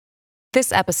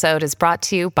This episode is brought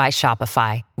to you by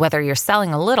Shopify. Whether you're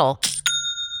selling a little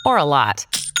or a lot,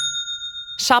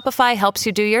 Shopify helps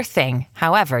you do your thing,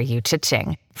 however you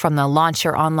cha-ching. From the launch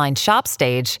your online shop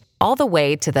stage, all the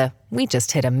way to the we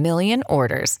just hit 1 million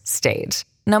orders stage.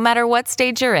 No matter what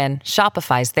stage you're in,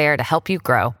 Shopify's there to help you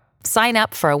grow. Sign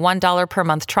up for a $1 per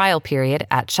month trial period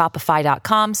at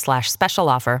shopify.com/special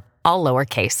offer, all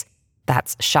lowercase.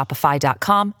 That's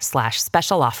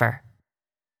shopify.com/special offer.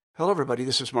 Hello, everybody.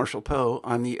 This is Marshall Poe.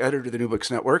 I'm the editor of the New Books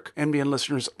Network. NBN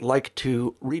listeners like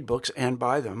to read books and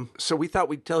buy them. So we thought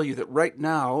we'd tell you that right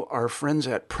now, our friends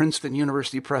at Princeton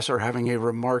University Press are having a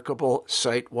remarkable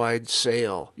site-wide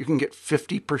sale. You can get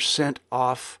 50%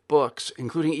 off books,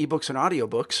 including ebooks and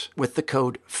audiobooks, with the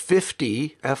code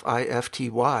 50,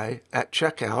 F-I-F-T-Y, at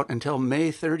checkout until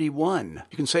May 31.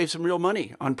 You can save some real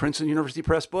money on Princeton University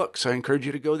Press books. I encourage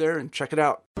you to go there and check it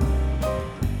out.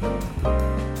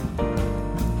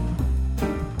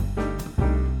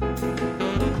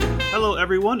 Hello,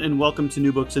 everyone, and welcome to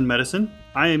New Books in Medicine.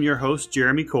 I am your host,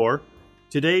 Jeremy Corr.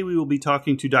 Today, we will be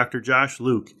talking to Dr. Josh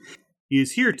Luke. He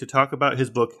is here to talk about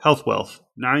his book, Health Wealth: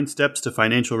 9 Steps to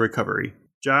Financial Recovery.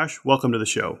 Josh, welcome to the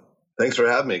show. Thanks for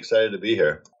having me. Excited to be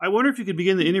here. I wonder if you could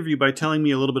begin the interview by telling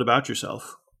me a little bit about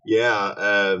yourself.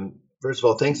 Yeah. First of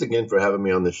all, thanks again for having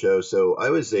me on the show. So I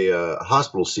was a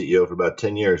hospital CEO for about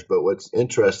 10 years, but what's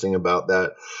interesting about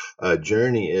that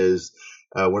journey is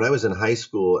when I was in high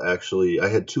school, actually, I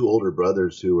had 2 older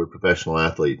brothers who were professional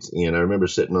athletes. And I remember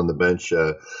sitting on the bench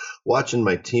watching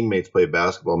my teammates play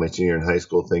basketball my senior year in high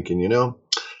school thinking,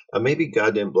 maybe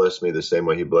God didn't bless me the same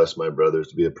way he blessed my brothers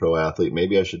to be a pro athlete.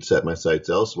 Maybe I should set my sights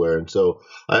elsewhere. And so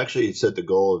I actually set the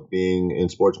goal of being in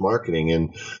sports marketing.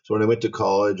 And so when I went to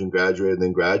college and graduated, and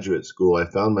then graduate school, I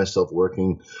found myself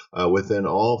working within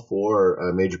all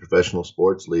 4 major professional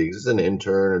sports leagues as an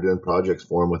intern or doing projects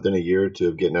for them within a year or 2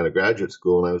 of getting out of graduate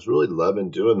school. And I was really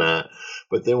loving doing that.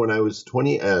 But then when I was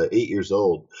 28 years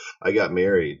old, I got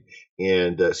married.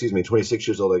 And 26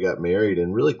 years old, I got married,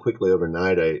 and really quickly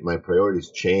overnight, my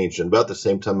priorities changed. And about the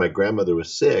same time, my grandmother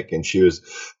was sick, and she was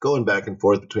going back and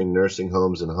forth between nursing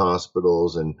homes and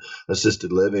hospitals and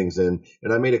assisted livings. And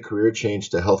I made a career change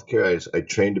to healthcare. I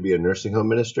trained to be a nursing home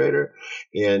administrator.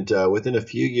 And within a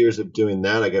few years of doing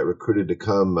that, I got recruited to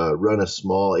come run a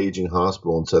small aging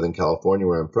hospital in Southern California,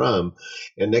 where I'm from.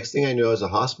 And next thing I knew, I was a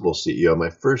hospital CEO. My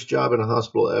first job in a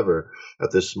hospital ever at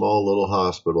this small little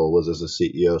hospital was as a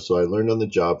CEO. So I learned on the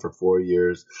job for 4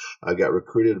 years. I got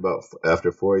recruited after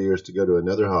 4 years to go to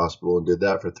another hospital and did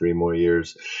that for 3 more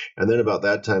years. And then about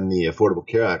that time, the Affordable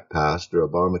Care Act passed, or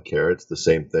Obamacare. It's the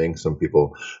same thing. Some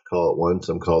people call it one,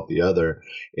 some call it the other.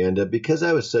 And because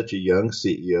I was such a young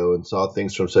CEO and saw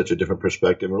things from such a different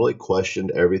perspective and really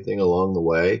questioned everything along the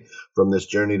way, from this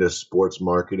journey to sports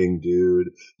marketing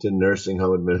dude, to nursing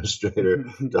home administrator,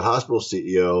 to hospital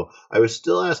CEO, I was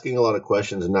still asking a lot of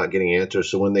questions and not getting answers.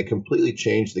 So when they completely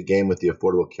changed the game with the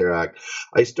Affordable Care Act,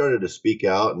 I started to speak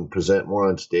out and present more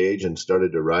on stage and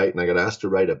started to write. And I got asked to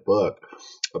write a book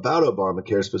about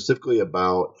Obamacare, specifically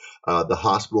about the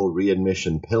hospital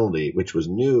readmission penalty, which was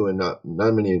new and not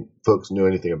many folks knew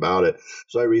anything about it.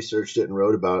 So I researched it and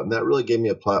wrote about it. And that really gave me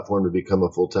a platform to become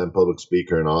a full-time public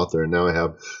speaker and author. And now I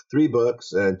have 3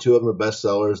 books, and 2 of them are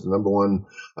bestsellers, the number one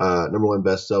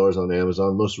bestsellers on Amazon.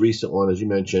 The most recent one, as you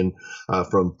mentioned,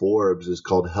 from Forbes, is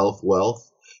called Health Wealth: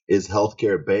 Is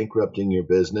Healthcare Bankrupting Your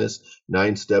Business?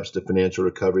 9 Steps to Financial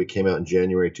Recovery. Came out in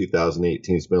January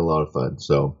 2018. It's been a lot of fun.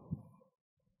 So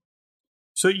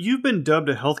you've been dubbed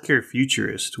a healthcare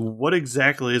futurist. What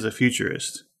exactly is a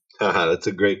futurist? That's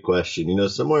a great question.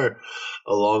 Somewhere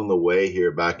along the way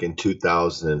here back in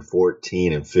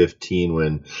 2014 and 15,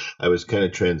 when I was kind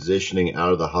of transitioning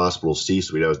out of the hospital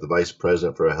C-suite, I was the vice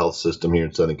president for a health system here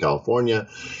in Southern California,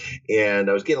 and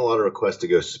I was getting a lot of requests to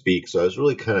go speak. So I was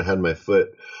really kind of had my foot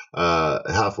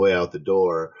halfway out the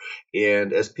door.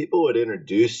 And as people would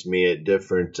introduce me at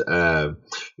different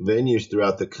venues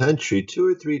throughout the country, 2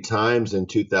 or 3 times in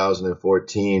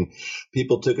 2014,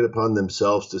 people took it upon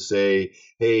themselves to say,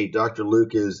 hey, Dr.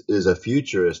 Luke is a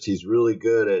futurist. He's really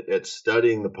good at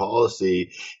studying the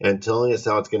policy and telling us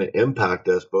how it's going to impact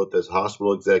us, both as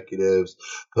hospital executives,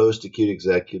 post-acute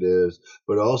executives,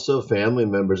 but also family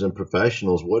members and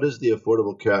professionals. What does the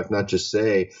Affordable Care Act not just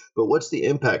say, but what's the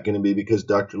impact going to be? Because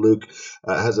Dr. Luke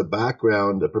has a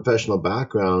professional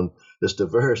background this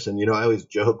diverse. And, I always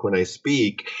joke when I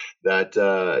speak that,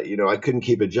 I couldn't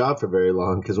keep a job for very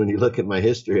long, because when you look at my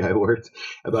history, I worked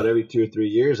about every 2 or 3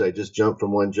 years. I just jumped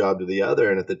from one job to the other.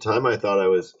 And at the time I thought I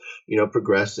was,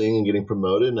 progressing and getting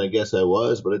promoted. And I guess I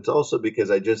was, but it's also because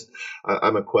I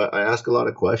ask a lot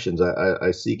of questions.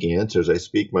 I seek answers. I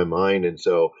speak my mind. And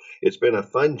so it's been a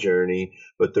fun journey.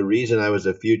 But the reason I was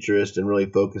a futurist and really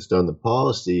focused on the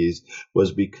policies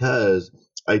was because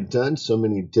I'd done so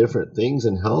many different things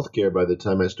in healthcare by the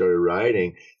time I started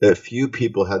writing that few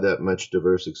people had that much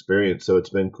diverse experience. So it's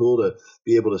been cool to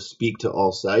be able to speak to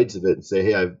all sides of it and say,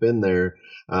 hey, I've been there.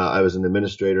 I was an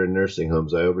administrator in nursing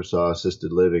homes. I oversaw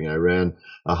assisted living. I ran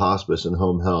a hospice and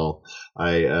home health.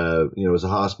 I was a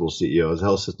hospital CEO. I was a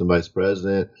health system vice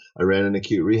president. I ran an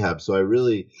acute rehab. So I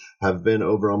really have been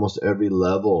over almost every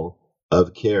level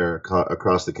of care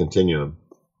across the continuum.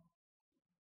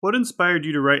 What inspired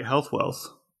you to write Health Wealth?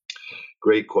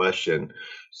 Great question.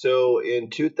 So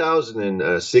in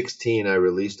 2016, I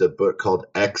released a book called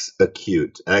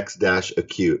X-Acute,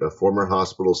 X-Acute, a former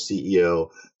hospital CEO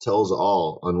tells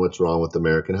all on what's wrong with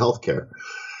American healthcare.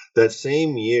 That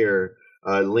same year,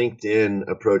 LinkedIn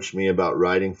approached me about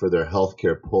writing for their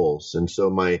Healthcare Pulse. And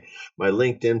so my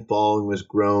LinkedIn following was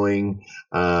growing.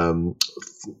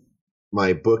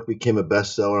 My book became a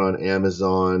bestseller on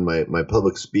Amazon. My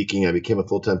public speaking, I became a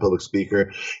full-time public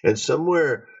speaker. And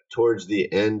somewhere towards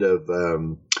the end of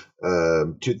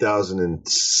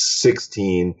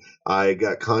 2016, I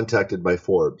got contacted by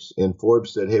Forbes. And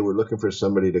Forbes said, hey, we're looking for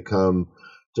somebody to come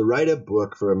to write a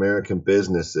book for American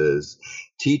businesses,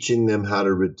 teaching them how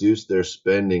to reduce their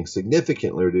spending,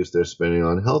 significantly reduce their spending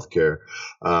on healthcare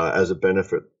as a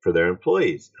benefit for their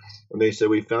employees. And they said,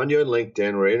 we found you on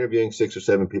LinkedIn. We're interviewing 6 or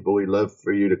 7 people. We'd love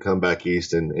for you to come back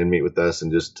east and meet with us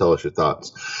and just tell us your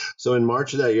thoughts. So in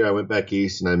March of that year, I went back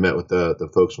east and I met with the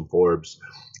folks from Forbes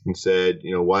and said,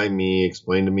 why me?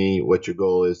 Explain to me what your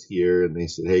goal is here. And they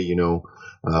said, hey,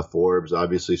 Forbes,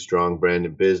 obviously strong brand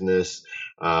in business.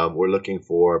 We're looking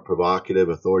for provocative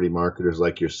authority marketers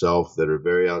like yourself that are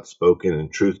very outspoken and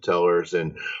truth tellers.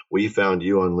 And we found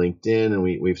you on LinkedIn, and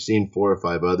we've seen 4 or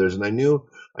 5 others. And I knew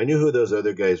who those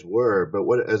other guys were.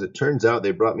 But as it turns out,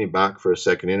 they brought me back for a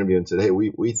second interview and said, hey,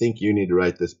 we think you need to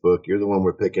write this book. You're the one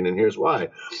we're picking. And here's why.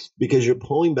 Because you're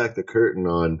pulling back the curtain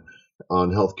on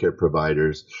healthcare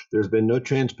providers. There's been no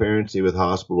transparency with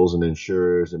hospitals and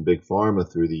insurers and big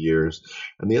pharma through the years.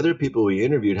 And the other people we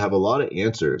interviewed have a lot of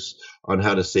answers on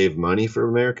how to save money for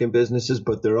American businesses,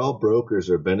 but they're all brokers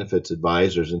or benefits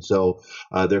advisors. And so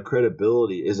their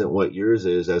credibility isn't what yours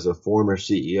is as a former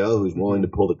CEO who's willing to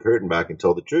pull the curtain back and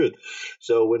tell the truth.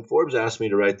 So when Forbes asked me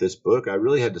to write this book, I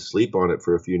really had to sleep on it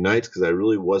for a few nights because I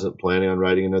really wasn't planning on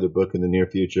writing another book in the near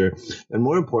future. And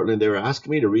more importantly, they were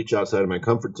asking me to reach outside of my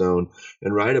comfort zone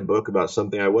and write a book about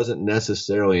something I wasn't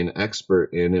necessarily an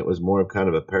expert in. It was more of kind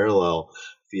of a parallel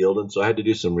field. And so I had to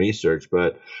do some research.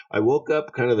 But I woke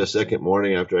up kind of the second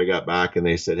morning after I got back and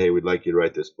they said, hey, we'd like you to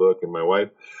write this book. And my wife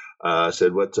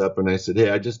said, what's up? And I said, hey,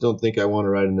 I just don't think I want to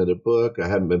write another book. I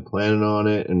haven't been planning on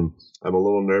it. And I'm a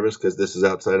little nervous because this is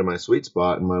outside of my sweet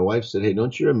spot. And my wife said, hey,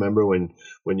 don't you remember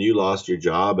when you lost your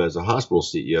job as a hospital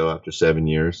CEO after 7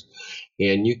 years?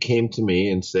 And you came to me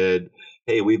and said,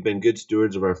 hey, we've been good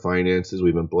stewards of our finances.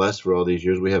 We've been blessed for all these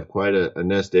years. We have quite a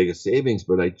nest egg of savings,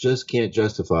 but I just can't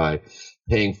justify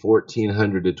paying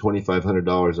 $1,400 to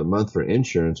 $2,500 a month for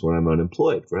insurance when I'm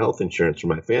unemployed, for health insurance for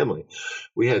my family.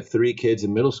 We had 3 kids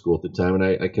in middle school at the time,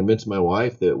 and I convinced my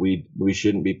wife that we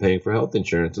shouldn't be paying for health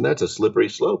insurance. And that's a slippery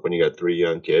slope when you got 3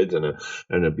 young kids and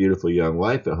a beautiful young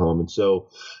wife at home. And so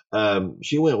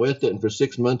she went with it, and for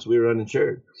 6 months we were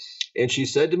uninsured. And she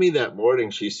said to me that morning,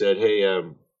 she said, hey,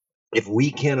 if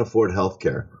we can't afford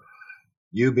healthcare,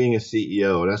 you being a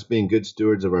CEO and us being good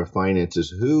stewards of our finances,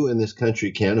 who in this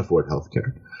country can afford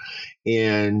healthcare?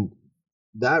 And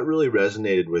that really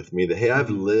resonated with me that, hey, I've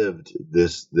lived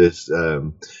this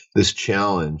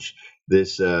challenge,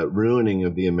 this ruining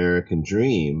of the American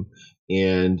dream.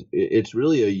 And it's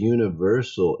really a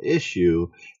universal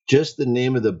issue. Just the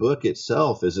name of the book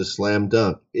itself is a slam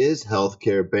dunk. Is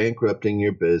healthcare bankrupting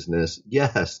your business?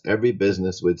 Yes, every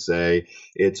business would say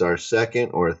it's our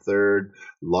second or third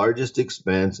largest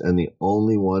expense and the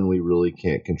only one we really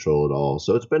can't control at all.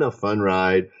 So it's been a fun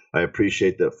ride. I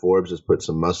appreciate that Forbes has put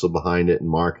some muscle behind it and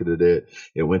marketed it.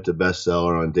 It went to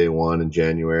bestseller on day 1 in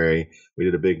January. We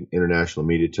did a big international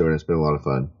media tour, and it's been a lot of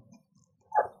fun.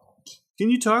 Can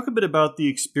you talk a bit about the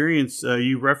experience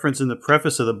you reference in the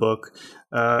preface of the book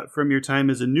from your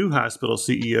time as a new hospital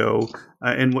CEO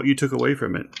and what you took away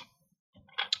from it?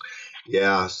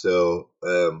 Yeah, so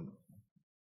a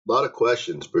lot of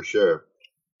questions for sure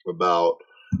about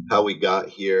how we got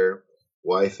here,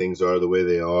 why things are the way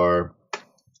they are.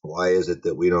 Why is it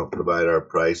that we don't provide our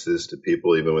prices to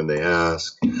people even when they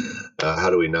ask?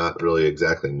 How do we not really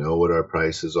exactly know what our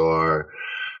prices are?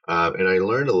 And I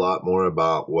learned a lot more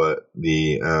about what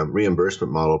the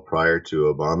reimbursement model prior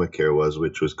to Obamacare was,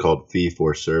 which was called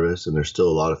fee-for-service. And there's still a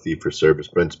lot of fee-for-service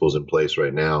principles in place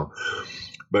right now.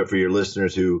 But for your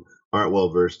listeners who aren't well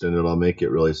versed in it, I'll make it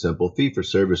really simple.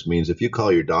 Fee-for-service means if you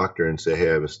call your doctor and say,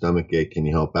 hey, I have a stomach ache, can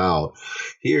you help out?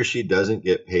 He or she doesn't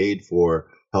get paid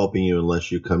for helping you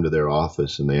unless you come to their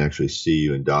office and they actually see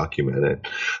you and document it.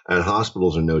 And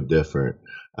hospitals are no different.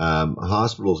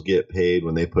 Hospitals get paid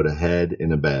when they put a head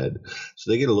in a bed. So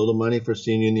they get a little money for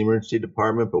seeing you in the emergency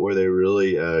department, but where they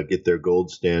really get their gold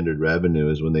standard revenue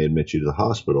is when they admit you to the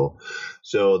hospital.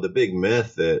 So the big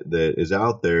myth that is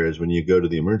out there is when you go to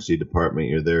the emergency department,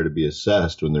 you're there to be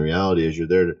assessed, when the reality is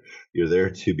you're there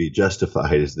to be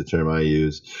justified, is the term I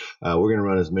use. We're going to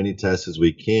run as many tests as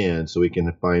we can so we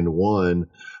can find one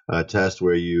test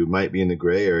where you might be in the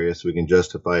gray area so we can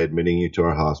justify admitting you to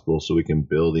our hospital so we can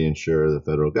bill the insurer, the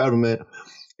federal government.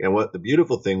 And what the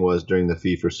beautiful thing was during the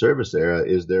fee-for-service era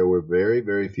is there were very,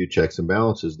 very few checks and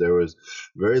balances. There was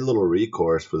very little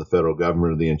recourse for the federal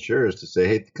government or the insurers to say,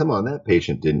 hey, come on, that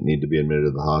patient didn't need to be admitted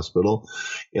to the hospital.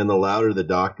 And the louder the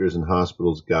doctors and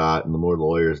hospitals got and the more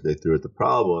lawyers they threw at the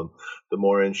problem, the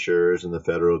more insurers and the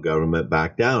federal government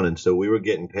backed down. And so we were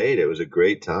getting paid. It was a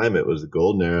great time. It was the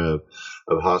golden era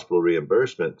of hospital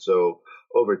reimbursement. So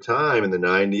over time in the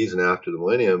 90s and after the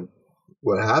millennium,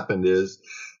 what happened is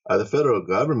the federal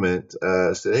government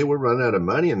said, hey, we're running out of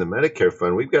money in the Medicare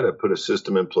fund. We've got to put a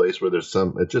system in place where there's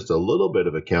just a little bit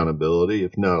of accountability,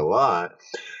 if not a lot.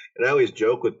 And I always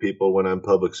joke with people when I'm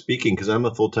public speaking, because I'm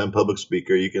a full-time public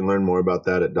speaker. You can learn more about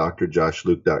that at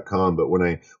drjoshluke.com. But when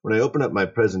I open up my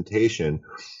presentation,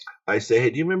 I say, hey,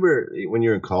 do you remember when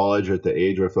you're in college or at the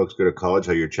age where folks go to college,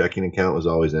 how your checking account was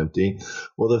always empty?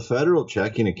 Well, the federal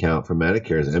checking account for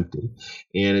Medicare is empty,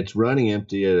 and it's running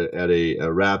empty at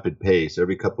a rapid pace.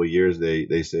 Every couple of years,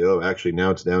 they say, oh, actually,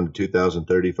 now it's down to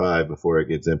 2035 before it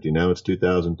gets empty. Now it's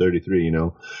 2033,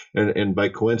 and by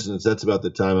coincidence, that's about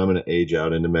the time I'm going to age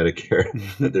out into Medicare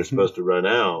that they're supposed to run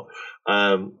out.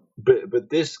 But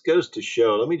this goes to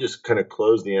show, let me just kind of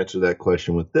close the answer to that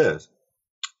question with this.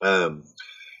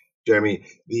 Jeremy,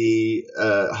 the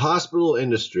hospital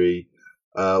industry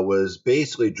was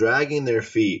basically dragging their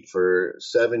feet for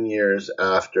 7 years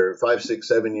after, 5, 6,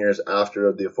 7 years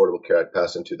after the Affordable Care Act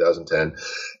passed in 2010,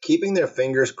 keeping their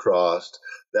fingers crossed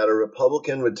that a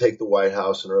Republican would take the White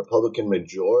House and a Republican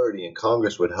majority in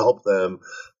Congress would help them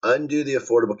undo the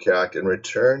Affordable Care Act and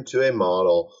return to a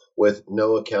model with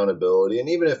no accountability. And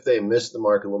even if they missed the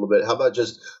mark a little bit, how about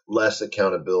just less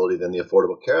accountability than the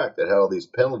Affordable Care Act that had all these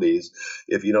penalties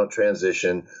if you don't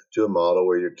transition to a model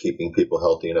where you're keeping people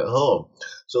healthy and at home?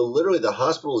 So literally the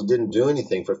hospitals didn't do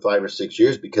anything for 5 or 6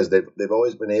 years because they've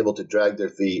always been able to drag their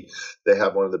feet. They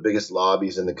have one of the biggest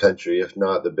lobbies in the country, if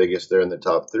not the biggest. They're in the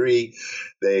top 3.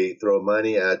 They throw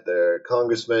money at their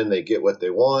congressmen. They get what they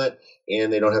want,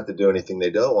 and they don't have to do anything they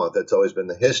don't want. That's always been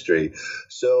the history.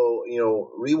 So,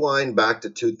 rewind back to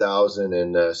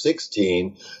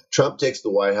 2016, Trump takes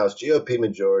the White House, GOP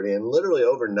majority, and literally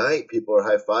overnight people are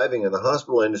high-fiving in the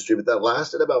hospital industry, but that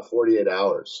lasted about 48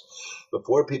 hours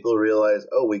before people realize,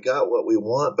 oh, we got what we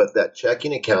want, but that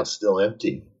checking account's still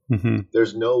empty. Mm-hmm.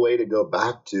 There's no way to go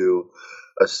back to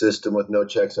a system with no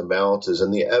checks and balances.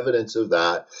 And the evidence of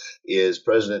that is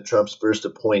President Trump's first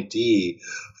appointee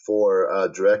for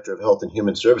Director of Health and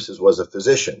Human Services was a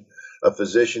physician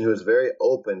who was very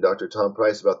open, Dr. Tom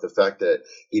Price, about the fact that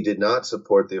he did not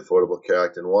support the Affordable Care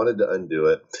Act and wanted to undo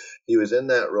it. He was in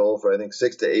that role for, I think,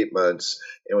 6 to 8 months.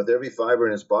 And with every fiber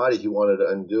in his body, he wanted to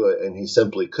undo it. And he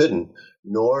simply couldn't,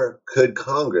 nor could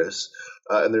Congress.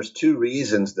 And there's 2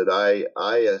 reasons that I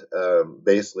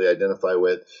basically identify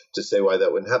with to say why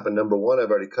that wouldn't happen. Number one, I've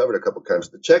already covered a couple times.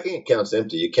 The checking account's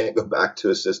empty. You can't go back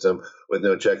to a system with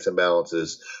no checks and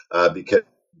balances because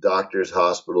doctors,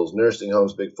 hospitals, nursing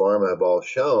homes, big pharma have all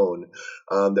shown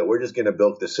that we're just going to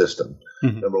bilk the system.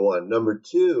 Mm-hmm. Number one. Number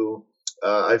two,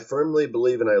 I firmly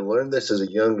believe, and I learned this as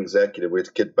a young executive,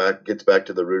 which gets back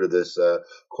to the root of this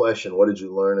question, what did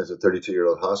you learn as a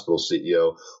 32-year-old hospital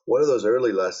CEO? One of those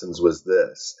early lessons was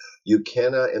this: you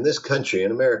cannot, in this country, in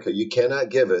America, you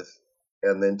cannot giveth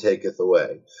and then taketh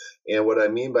away. And what I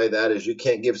mean by that is you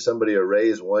can't give somebody a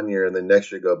raise one year and then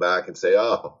next year go back and say,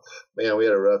 oh, man, we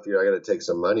had a rough year. I got to take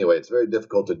some money away. It's very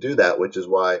difficult to do that, which is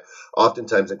why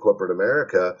oftentimes in corporate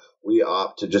America, we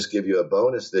opt to just give you a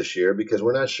bonus this year because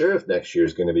we're not sure if next year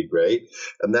is going to be great.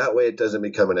 And that way it doesn't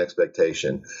become an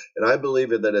expectation. And I believe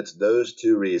that it's those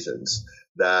 2 reasons.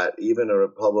 that even a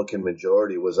Republican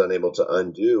majority was unable to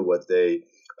undo what they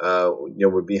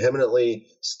were vehemently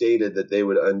stated that they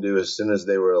would undo as soon as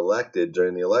they were elected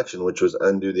during the election, which was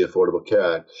undo the Affordable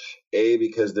Care Act. A,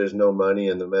 because there's no money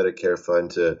in the Medicare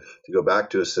fund to go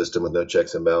back to a system with no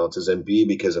checks and balances, and B,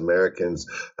 because Americans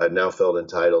now felt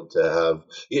entitled to have,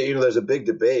 there's a big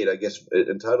debate. I guess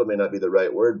entitled may not be the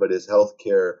right word, but is health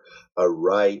care a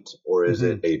right or is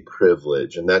it a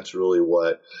privilege? And that's really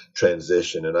what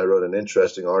transitioned. And I wrote an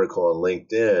interesting article on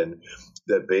LinkedIn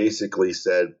that basically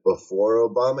said before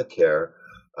Obamacare,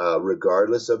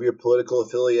 regardless of your political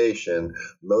affiliation,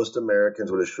 most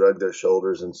Americans would have shrugged their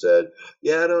shoulders and said,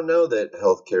 yeah, I don't know that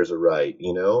healthcare is a right,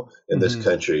 in this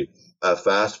country.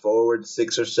 Fast forward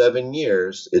 6 or 7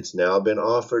 years, it's now been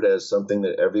offered as something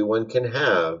that everyone can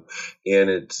have. And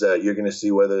it's you're going to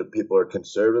see whether people are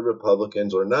conservative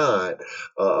Republicans or not,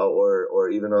 or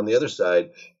even on the other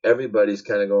side, everybody's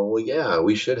kind of going, well, yeah,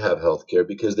 we should have healthcare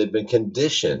because they've been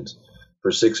conditioned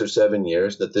for 6 or 7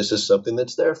 years that this is something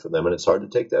that's there for them, and it's hard to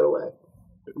take that away.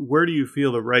 Where do you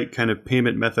feel the right kind of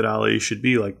payment methodology should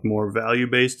be? Like more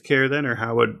value-based care then, or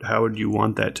how would you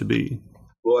want that to be?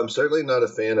 Well, I'm certainly not a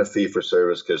fan of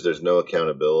fee-for-service because there's no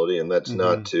accountability, and that's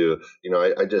not to,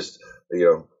 I just,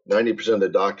 90% of the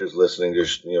doctors listening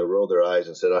just, rolled their eyes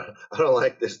and said, I don't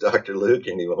like this Dr. Luke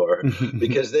anymore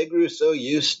because they grew so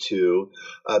used to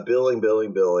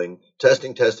billing,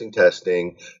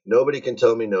 testing. Nobody can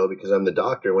tell me no because I'm the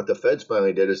doctor. And what the feds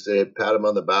finally did is say, pat them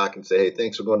on the back and say, hey,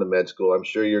 thanks for going to med school. I'm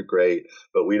sure you're great,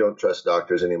 but we don't trust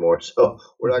doctors anymore. So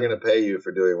we're not going to pay you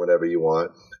for doing whatever you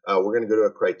want. We're going to go to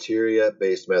a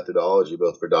criteria-based methodology,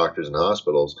 both for doctors and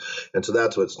hospitals. And so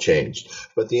that's what's changed.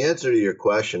 But the answer to your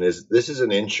question is this is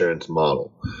an insurance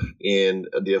model. And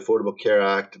the Affordable Care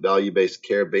Act, value-based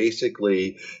care,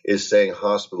 basically is saying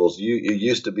hospitals, you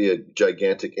used to be a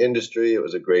gigantic industry. It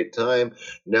was a great time.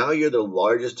 Now you're the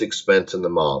largest expense in the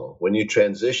model. When you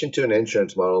transition to an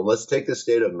insurance model, let's take the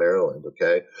state of Maryland,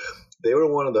 okay? They were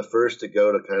one of the first to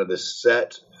go to kind of this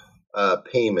set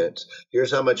payment.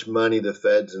 Here's how much money the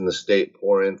feds and the state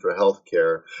pour in for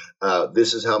healthcare.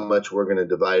 This is how much we're going to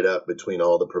divide up between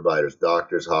all the providers,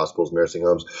 doctors, hospitals, nursing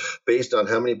homes, based on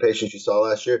how many patients you saw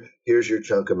last year. Here's your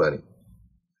chunk of money.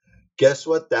 Guess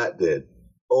what that did?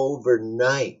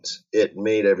 Overnight, it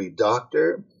made every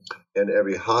doctor and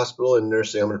every hospital and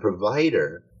nursing home and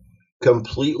provider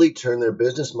completely turned their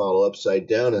business model upside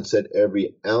down and said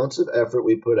every ounce of effort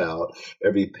we put out,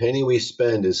 every penny we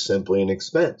spend is simply an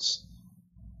expense,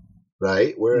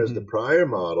 right? Whereas the prior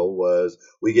model was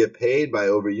we get paid by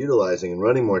overutilizing and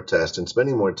running more tests and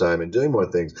spending more time and doing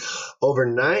more things.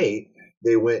 Overnight,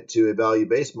 they went to a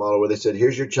value-based model where they said,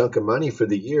 here's your chunk of money for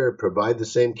the year, provide the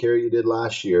same care you did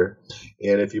last year.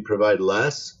 And if you provide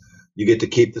less, you get to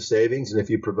keep the savings. And if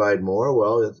you provide more,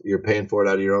 well, you're paying for it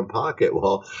out of your own pocket.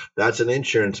 Well, that's an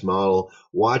insurance model.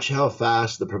 Watch how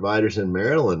fast the providers in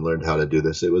Maryland learned how to do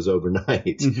this. It was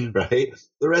overnight, right?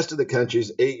 The rest of the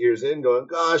country's 8 years in going,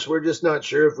 gosh, we're just not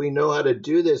sure if we know how to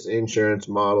do this insurance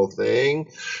model thing.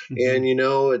 And,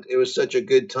 it was such a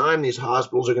good time. These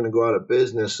hospitals are going to go out of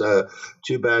business.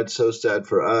 Too bad, so sad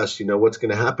for us. What's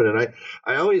going to happen? And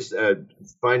I always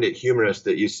find it humorous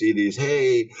that you see these,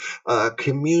 hey,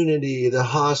 community, the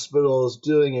hospitals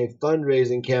doing a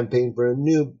fundraising campaign for a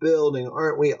new building.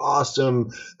 Aren't we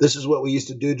awesome? This is what we used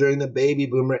to do during the baby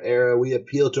boomer era. We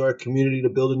appeal to our community to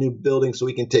build a new building so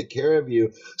we can take care of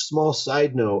you. Small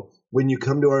side note. When you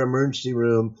come to our emergency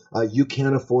room, you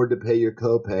can't afford to pay your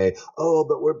copay. Oh,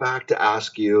 but we're back to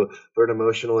ask you for an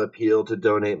emotional appeal to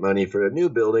donate money for a new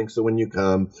building. So when you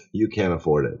come, you can't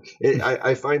afford it.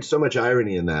 I find so much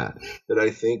irony in that I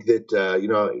think that,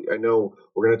 I know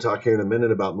we're going to talk here in a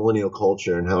minute about millennial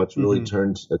culture and how it's really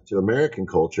turned to American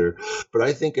culture. But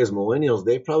I think as millennials,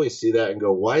 they probably see that and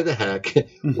go, why the heck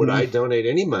would I donate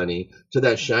any money to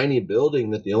that shiny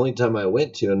building that the only time I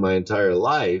went to in my entire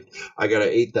life, I got an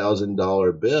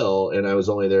 $8,000 bill and I was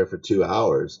only there for 2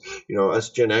 hours. Us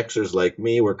Gen Xers like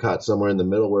me, we're caught somewhere in the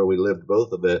middle where we lived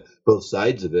both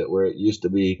sides of it, where it used to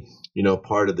be,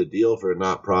 part of the deal for a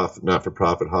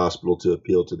not-for-profit hospital to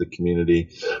appeal to the community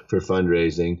for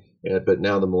fundraising. But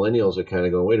now the millennials are kind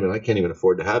of going, wait a minute, I can't even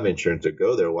afford to have insurance to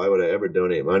go there. Why would I ever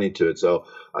donate money to it? So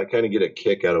I kind of get a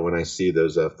kick out of when I see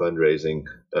those fundraising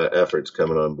efforts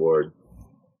coming on board.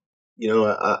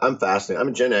 I'm fascinated. I'm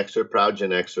a Gen Xer, proud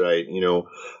Gen Xer.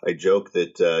 I joke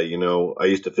that, I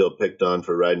used to feel picked on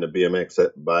for riding a BMX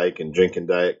bike and drinking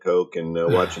Diet Coke and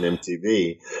watching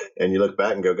MTV. And you look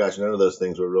back and go, gosh, none of those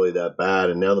things were really that bad.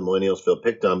 And now the millennials feel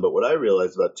picked on. But what I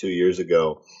realized about 2 years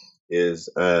ago is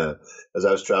as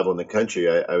I was traveling the country,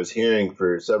 I was hearing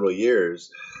for several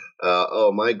years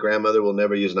my grandmother will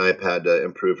never use an iPad to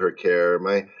improve her care.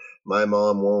 My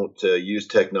mom won't use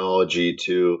technology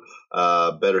to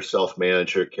better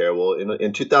self-manage her care. Well,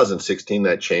 in 2016,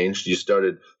 that changed.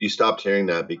 You stopped hearing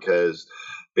that because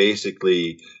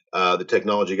basically the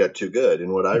technology got too good.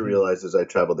 And what I realized as I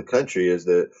traveled the country is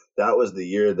that was the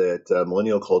year that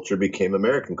millennial culture became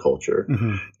American culture.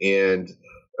 And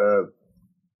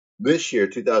this year,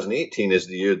 2018, is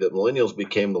the year that millennials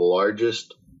became the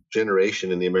largest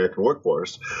generation in the American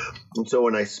workforce. And so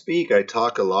when I speak, I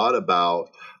talk a lot about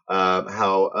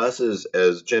how us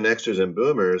as Gen Xers and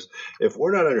Boomers, if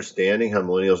we're not understanding how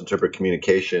millennials interpret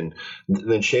communication,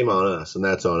 then shame on us, and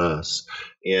that's on us.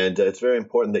 And it's very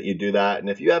important that you do that. And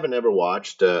if you haven't ever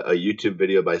watched a YouTube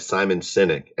video by Simon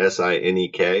Sinek,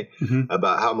 Sinek,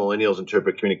 about how millennials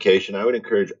interpret communication, I would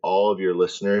encourage all of your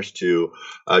listeners to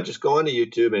just go onto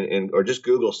YouTube or just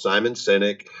Google Simon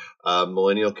Sinek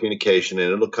millennial communication,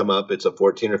 and it'll come up. It's a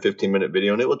 14 or 15-minute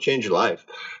video, and it will change your life.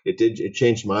 It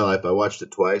changed my life. I watched it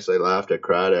twice. I laughed. I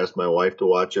cried. I asked my wife to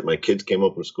watch it. My kids came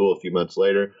home from school a few months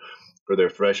later for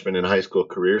their freshman in high school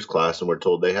careers class, and were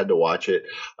told they had to watch it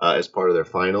as part of their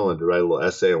final and to write a little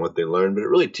essay on what they learned. But it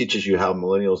really teaches you how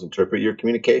millennials interpret your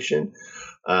communication.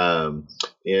 And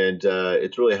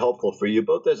it's really helpful for you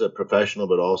both as a professional,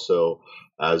 but also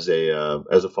as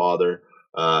a father,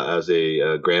 as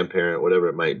a grandparent, whatever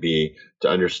it might be, to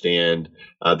understand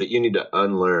that you need to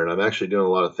unlearn. I'm actually doing a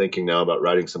lot of thinking now about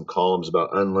writing some columns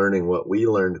about unlearning what we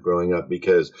learned growing up,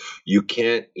 because you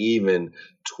can't even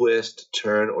twist,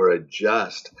 turn, or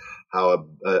adjust how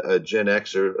a Gen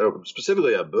Xer, or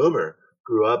specifically a Boomer,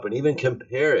 grew up, and even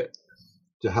compare it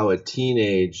to how a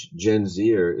teenage Gen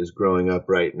Zer is growing up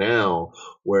right now,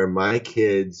 where my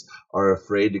kids are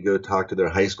afraid to go talk to their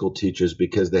high school teachers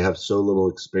because they have so little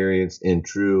experience in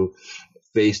true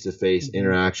face-to-face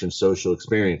interaction, social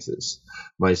experiences.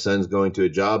 My son's going to a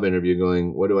job interview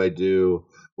going, what do I do?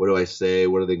 What do I say?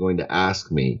 What are they going to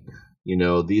ask me? You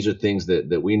know, these are things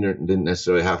that we didn't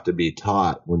necessarily have to be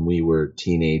taught when we were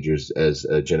teenagers as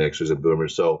Gen Xers and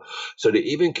Boomers. So to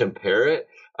even compare it,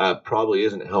 probably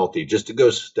isn't healthy. Just to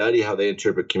go study how they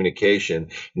interpret communication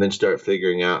and then start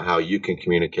figuring out how you can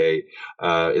communicate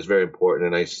is very important.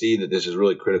 And I see that this is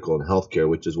really critical in healthcare,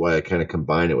 which is why I kind of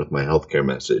combine it with my healthcare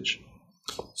message.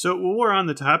 So while we're on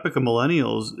the topic of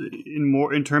millennials,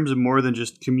 in terms of more than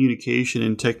just communication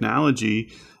and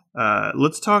technology,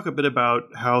 let's talk a bit about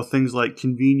how things like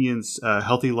convenience,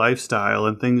 healthy lifestyle,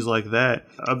 and things like that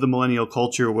of the millennial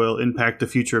culture will impact the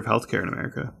future of healthcare in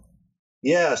America.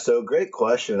 Yeah, so great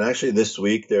question. Actually, this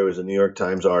week there was a New York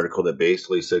Times article that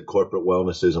basically said corporate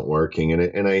wellness isn't working.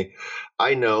 And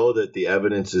I know that the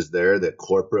evidence is there that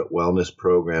corporate wellness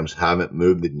programs haven't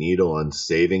moved the needle on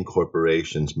saving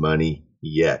corporations money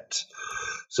yet.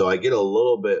 So I get a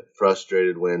little bit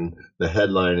frustrated when the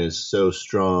headline is so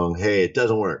strong, hey, it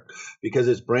doesn't work, because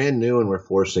it's brand new and we're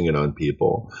forcing it on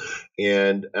people.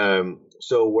 And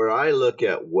so where I look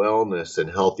at wellness and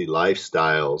healthy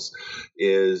lifestyles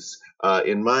is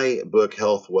in my book,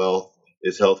 Health Wealth,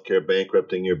 Is Healthcare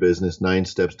Bankrupting Your Business? 9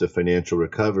 Steps to Financial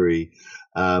Recovery.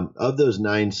 Of those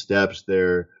 9 steps,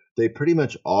 they pretty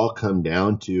much all come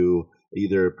down to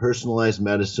either personalized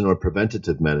medicine or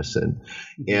preventative medicine.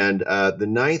 And the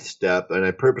 9th step, and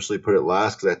I purposely put it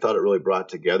last because I thought it really brought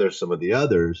together some of the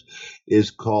others,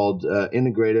 is called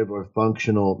integrative or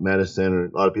functional medicine, or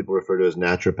a lot of people refer to it as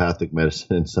naturopathic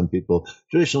medicine, and some people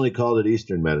traditionally called it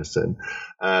Eastern medicine.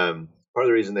 Part of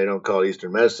the reason they don't call it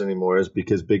Eastern medicine anymore is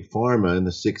because Big Pharma in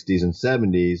the 60s and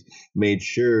 70s made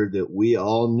sure that we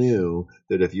all knew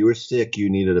that if you were sick, you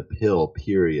needed a pill,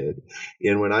 period.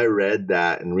 And when I read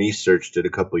that and researched it a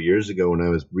couple of years ago when I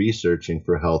was researching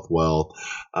for Health Wealth,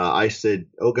 I said,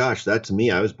 oh gosh, that's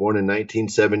me. I was born in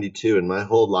 1972, and my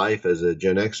whole life as a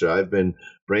Gen Xer, I've been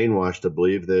brainwashed to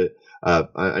believe that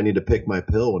I need to pick my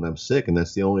pill when I'm sick, and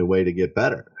that's the only way to get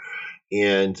better.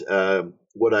 And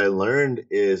what I learned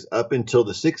is up until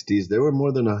the 60s, there were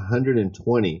more than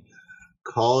 120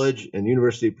 college and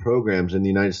university programs in the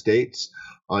United States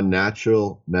on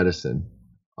natural medicine,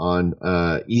 on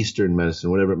Eastern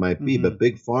medicine, whatever it might be. But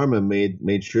Big Pharma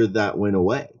made sure that went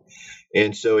away.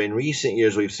 And so in recent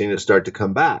years, we've seen it start to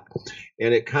come back.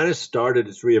 And it kind of started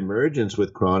its reemergence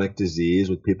with chronic disease,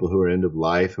 with people who are end of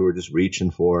life, who are just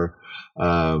reaching for,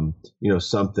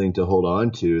 something to hold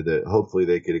on to that hopefully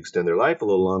they could extend their life a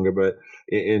little longer. But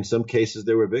in some cases,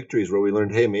 there were victories where we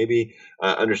learned, hey, maybe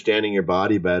understanding your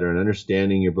body better and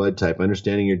understanding your blood type,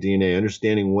 understanding your DNA,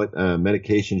 understanding what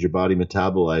medications your body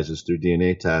metabolizes through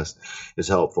DNA tests is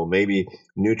helpful. Maybe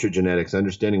nutrigenetics,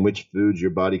 understanding which foods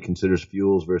your body considers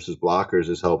fuels versus blockers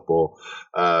is helpful.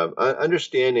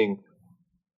 Understanding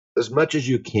as much as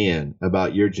you can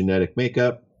about your genetic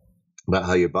makeup, about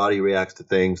how your body reacts to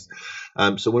things.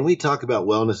 So when we talk about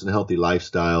wellness and healthy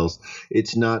lifestyles,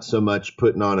 it's not so much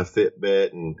putting on a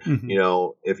Fitbit and,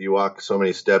 if you walk so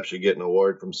many steps, you get an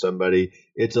award from somebody.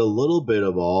 It's a little bit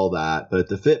of all that. But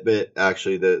the Fitbit,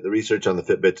 actually, the research on the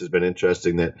Fitbits has been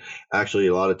interesting that actually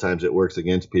a lot of times it works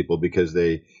against people because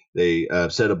they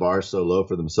set a bar so low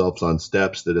for themselves on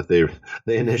steps that if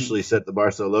they initially set the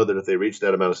bar so low that if they reach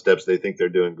that amount of steps, they think they're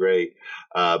doing great.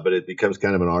 But it becomes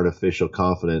kind of an artificial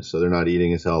confidence. So they're not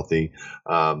eating as healthy.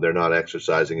 They're not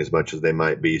exercising as much as they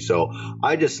might be. So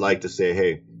I just like to say,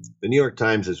 hey, the New York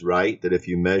Times is right that if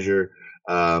you measure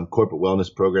corporate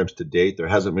wellness programs to date, there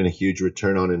hasn't been a huge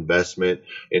return on investment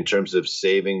in terms of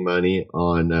saving money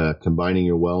on combining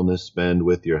your wellness spend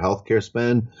with your healthcare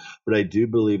spend. But I do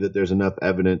believe that there's enough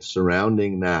evidence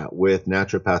surrounding that with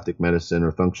naturopathic medicine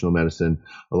or functional medicine,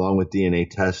 along with DNA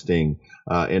testing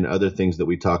and other things that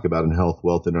we talk about in Health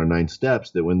Wealth in our 9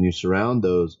 steps, that when you surround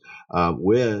those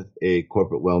with a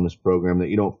corporate wellness program that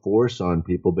you don't force on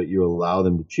people, but you allow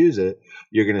them to choose it,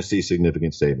 you're going to see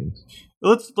significant savings.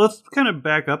 Let's kind of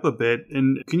back up a bit,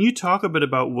 and can you talk a bit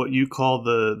about what you call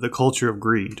the culture of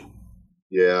greed?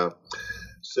 Yeah.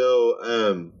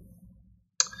 So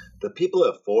the people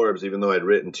at Forbes, even though I'd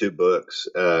written 2 books,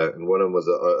 and one of them was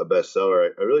a bestseller,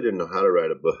 I really didn't know how to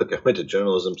write a book. I went to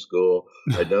journalism school.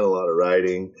 I'd done a lot of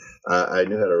writing. I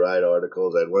knew how to write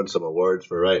articles. I'd won some awards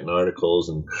for writing articles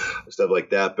and stuff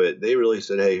like that. But they really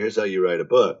said, hey, here's how you write a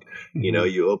book. Mm-hmm.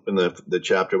 You open the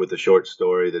chapter with a short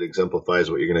story that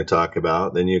exemplifies what you're going to talk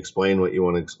about. Then you explain what you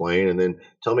want to explain, and then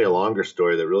tell me a longer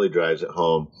story that really drives it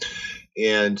home.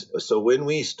 And so when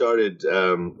we started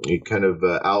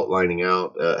outlining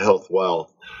out Health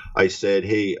Wealth, I said,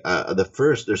 hey,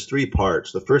 there's 3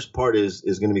 parts. The first part is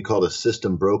going to be called a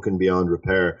system broken beyond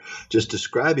repair, just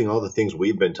describing all the things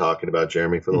we've been talking about,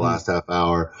 Jeremy, for the last half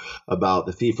hour about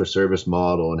the fee-for-service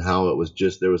model and how it was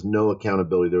just, there was no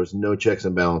accountability. There was no checks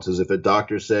and balances. If a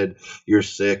doctor said you're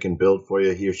sick and billed for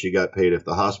you, he or she got paid. If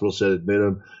the hospital said admit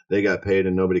them, they got paid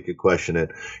and nobody could question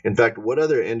it. In fact, what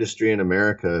other industry in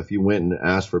America, if you went and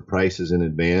asked for prices in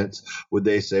advance, would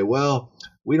they say, well,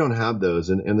 we don't have those.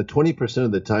 And the 20%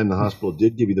 of the time the hospital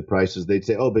did give you the prices, they'd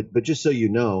say, oh, but just so you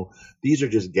know, these are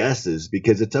just guesses,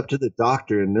 because it's up to the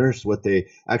doctor and nurse what they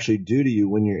actually do to you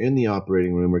when you're in the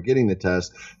operating room or getting the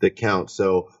test that counts.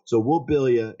 So we'll bill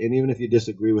you, and even if you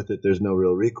disagree with it, there's no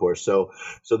real recourse. So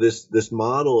this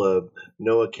model of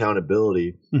no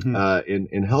accountability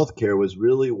in healthcare was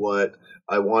really what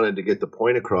I wanted to get the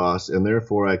point across, and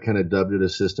therefore I kind of dubbed it a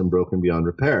system broken beyond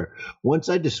repair. Once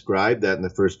I described that in the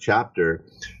first chapter,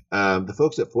 the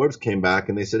folks at Forbes came back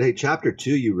and they said, hey, chapter 2,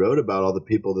 you wrote about all the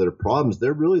people that are problems.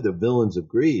 They're really the villains of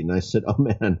greed. And I said, oh,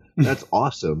 man, that's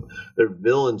awesome. They're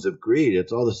villains of greed.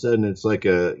 It's all of a sudden it's like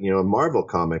a Marvel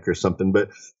comic or something. But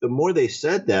the more they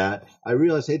said that, I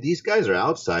realized, hey, these guys are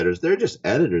outsiders. They're just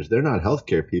editors. They're not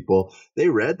healthcare people. They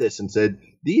read this and said,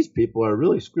 these people are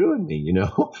really screwing me,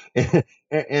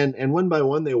 and one by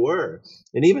one they were.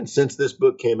 And even since this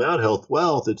book came out, Health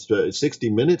Wealth, it's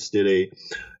 60 Minutes did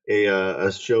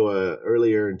a show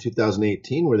earlier in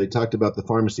 2018 where they talked about the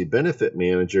pharmacy benefit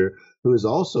manager, who is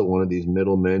also one of these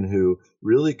middlemen who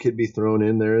really could be thrown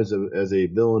in there as a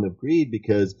villain of greed,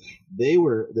 because they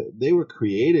were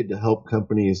created to help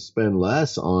companies spend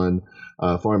less on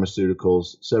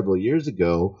pharmaceuticals several years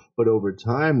ago. But over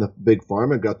time, the big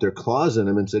pharma got their claws in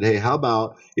them and said, hey, how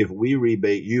about if we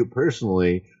rebate you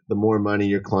personally the more money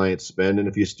your clients spend, and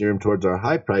if you steer them towards our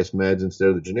high-priced meds instead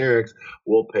of the generics,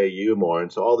 we'll pay you more.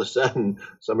 And so all of a sudden,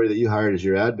 somebody that you hired as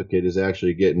your advocate is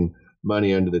actually getting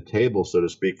money under the table, so to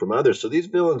speak, from others. So these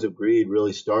villains of greed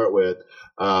really start with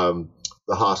the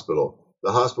hospital.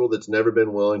 The hospital that's never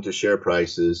been willing to share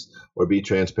prices or be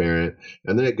transparent.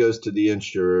 And then it goes to the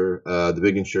insurer, the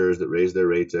big insurers that raise their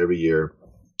rates every year.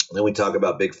 Then we talk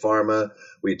about big pharma.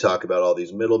 We talk about all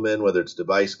these middlemen, whether it's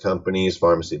device companies,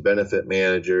 pharmacy benefit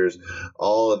managers,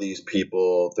 all of these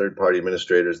people, third-party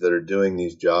administrators that are doing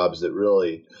these jobs that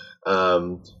really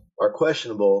are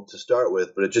questionable to start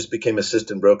with, but it just became a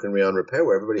system broken beyond repair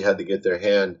where everybody had to get their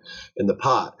hand in the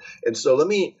pot. And so let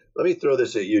me throw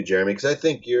this at you, Jeremy, because I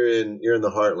think you're in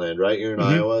the heartland, right? You're in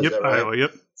Iowa, is that right? Iowa,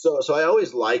 yep. So I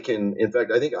always liken, in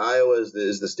fact, I think Iowa is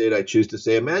the state I choose to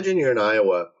say. Imagine you're in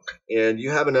Iowa and you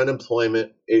have an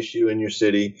unemployment issue in your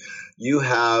city. You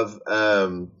have,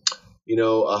 a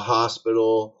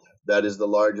hospital that is the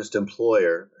largest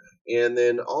employer. And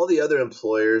then all the other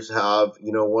employers have,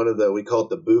 one of we call it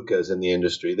the BUCAs in the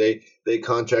industry. They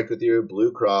contract with your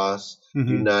Blue Cross,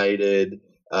 United,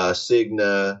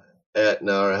 Cigna,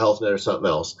 Aetna, or HealthNet or something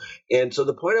else. And so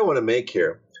the point I want to make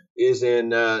here is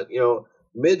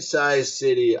mid-sized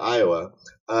city, Iowa,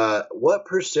 what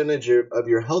percentage of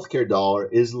your healthcare dollar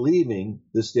is leaving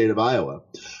the state of Iowa?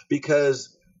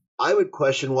 Because I would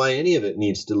question why any of it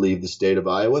needs to leave the state of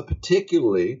Iowa,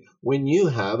 particularly when you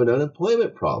have an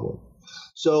unemployment problem.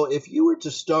 So if you were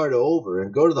to start over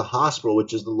and go to the hospital,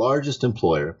 which is the largest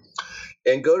employer,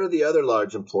 and go to the other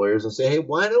large employers and say, hey,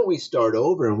 why don't we start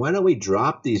over and why don't we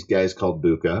drop these guys called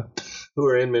BUCA who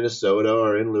are in Minnesota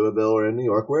or in Louisville or in New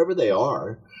York, wherever they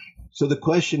are. So the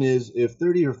question is, if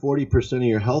 30 or 40% of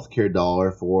your healthcare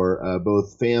dollar for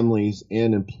both families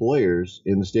and employers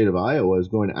in the state of Iowa is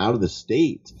going out of the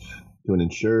state to an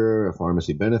insurer, a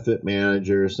pharmacy benefit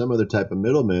manager, some other type of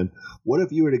middleman, what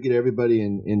if you were to get everybody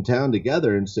in town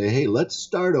together and say, hey, let's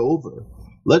start over.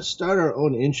 Let's start our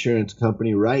own insurance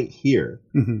company right here,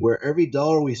 where every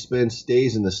dollar we spend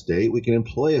stays in the state. We can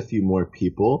employ a few more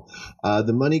people.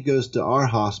 The money goes to our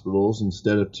hospitals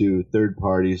instead of to third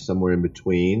parties somewhere in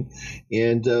between.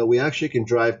 And we actually can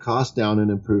drive costs down and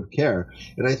improve care.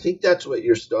 And I think that's what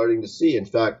you're starting to see. In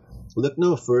fact, look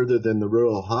no further than the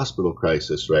rural hospital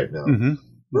crisis right now.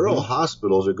 Rural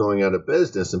hospitals are going out of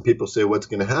business, and people say, what's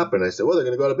going to happen? I said, well, they're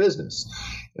going to go out of business.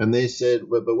 And they said,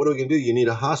 but what are we going to do? You need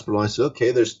a hospital. I said,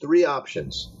 okay, there's 3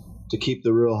 options to keep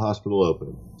the rural hospital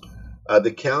open.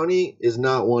 The county is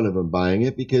not one of them buying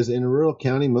it because in a rural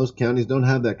county, most counties don't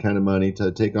have that kind of money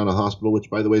to take on a hospital, which,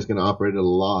 by the way, is going to operate at a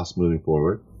loss moving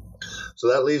forward. So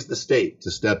that leaves the state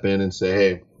to step in and say,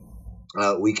 hey,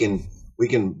 we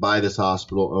can buy this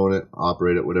hospital, own it,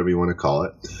 operate it, whatever you want to call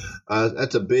it.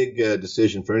 That's a big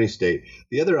decision for any state.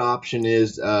 The other option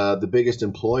is the biggest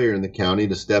employer in the county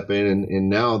to step in, and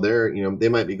now they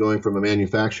might be going from a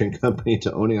manufacturing company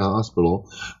to owning a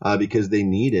hospital because they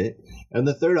need it. And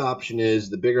the third option is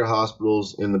the bigger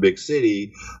hospitals in the big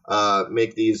city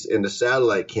make these into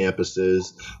satellite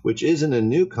campuses, which isn't a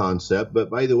new concept, but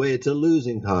by the way, it's a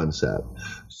losing concept.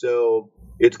 So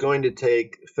it's going to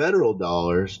take federal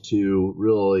dollars to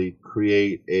really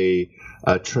create a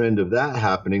trend of that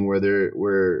happening where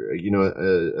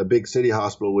a big city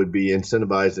hospital would be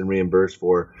incentivized and reimbursed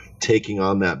for taking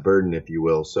on that burden, if you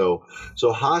will. So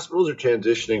hospitals are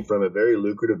transitioning from a very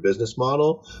lucrative business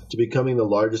model to becoming the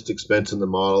largest expense in the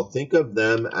model. Think of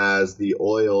them as the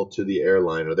oil to the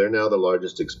airliner. They're now the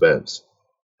largest expense.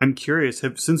 I'm curious,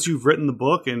 since you've written the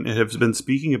book and have been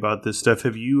speaking about this stuff,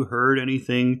 have you heard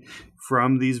anything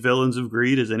from these villains of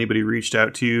greed? Has anybody reached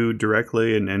out to you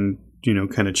directly and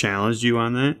kind of challenged you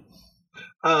on that?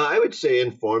 I would say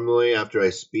informally after I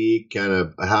speak, kind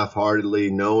of half-heartedly,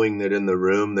 knowing that in the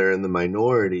room they're in the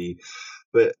minority.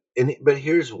 But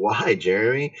here's why,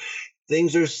 Jeremy.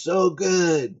 Things are so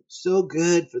good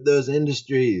for those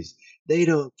industries. They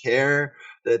don't care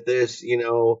that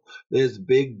this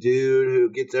big dude who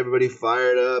gets everybody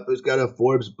fired up, who's got a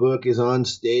Forbes book, is on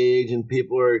stage and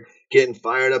people are getting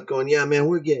fired up going, yeah, man,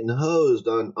 we're getting hosed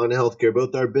on healthcare,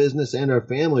 both our business and our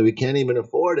family. We can't even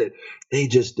afford it. They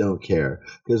just don't care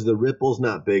because the ripple's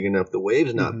not big enough. The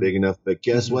wave's not big enough. But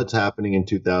guess what's happening in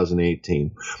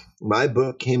 2018? My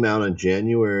book came out on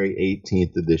January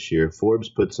 18th of this year. Forbes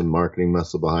put some marketing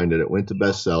muscle behind it. It went to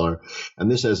bestseller. And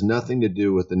this has nothing to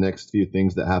do with the next few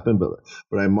things that happen.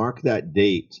 But I mark that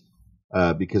date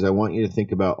because I want you to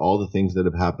think about all the things that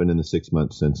have happened in the 6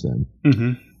 months since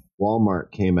then.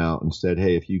 Walmart came out and said,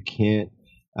 hey, if you can't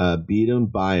beat them,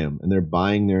 buy them. And they're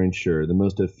buying their insurer. The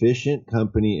most efficient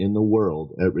company in the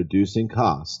world at reducing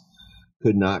costs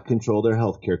could not control their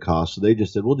healthcare costs. So they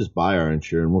just said, we'll just buy our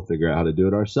insurer and we'll figure out how to do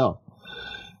it ourselves.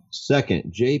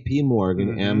 Second, JP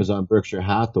Morgan, Amazon, Berkshire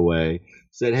Hathaway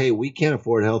said, hey, we can't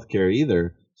afford healthcare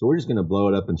either. So we're just going to blow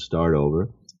it up and start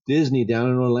over. Disney down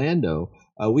in Orlando,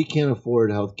 we can't afford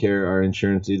healthcare, our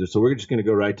insurance either. So we're just going to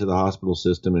go right to the hospital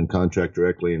system and contract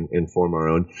directly and form our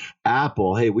own.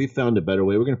 Apple, hey, we found a better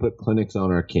way. We're going to put clinics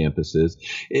on our campuses.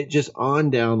 It just on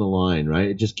down the line, right?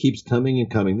 It just keeps coming and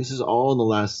coming. This is all in the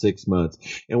last 6 months.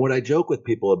 And what I joke with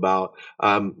people about,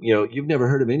 you've never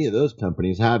heard of any of those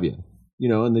companies, have you?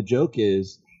 And the joke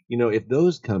is, if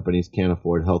those companies can't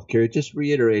afford healthcare, it just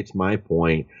reiterates my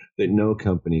point that no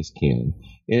companies can.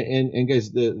 And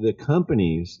guys, the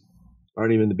companies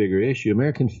aren't even the bigger issue.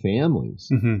 American families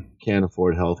can't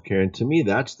afford healthcare. And to me,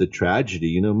 that's the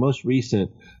tragedy. Most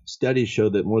recent studies show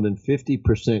that more than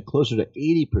 50%, closer to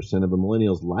 80% of a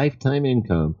millennial's lifetime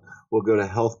income will go to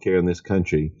healthcare in this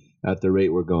country at the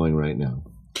rate we're going right now.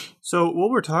 So while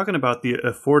we're talking about the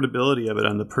affordability of it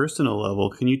on the personal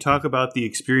level, can you talk about the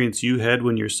experience you had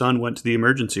when your son went to the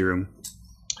emergency room?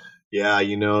 Yeah,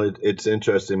 it's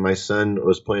interesting. My son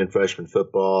was playing freshman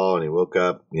football and he woke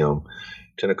up,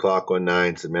 10 o'clock one night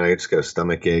and said, man, I just got a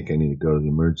stomach ache. I need to go to the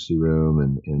emergency room.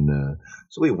 And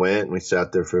so we went and we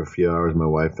sat there for a few hours, my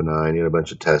wife and I, and had a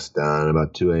bunch of tests done.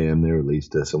 About 2 a.m. they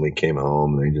released us and we came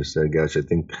home and they just said, gosh, I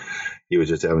think he was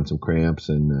just having some cramps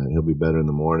and he'll be better in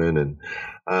the morning.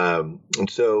 And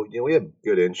so, we have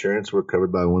good insurance. We're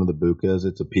covered by one of the BUCAs.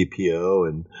 It's a PPO.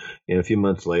 And a few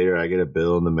months later, I get a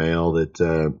bill in the mail that,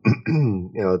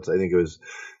 I think it was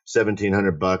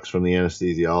 $1,700 from the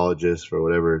anesthesiologist for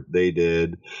whatever they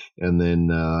did. And then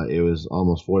it was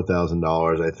almost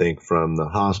 $4,000, I think, from the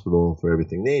hospital for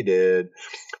everything they did.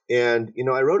 And,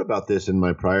 I wrote about this in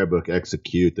my prior book,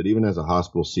 Execute, that even as a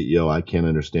hospital CEO, I can't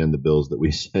understand the bills that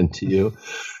we send to you.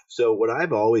 So what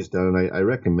I've always done, and I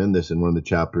recommend this in one of the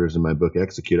chapters in my book,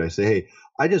 Execute, I say, hey,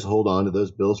 I just hold on to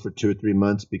those bills for 2 or 3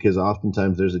 months because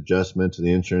oftentimes there's adjustments and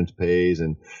the insurance pays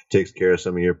and takes care of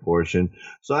some of your portion.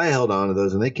 So I held on to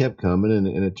those and they kept coming.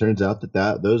 And it turns out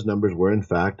that those numbers were, in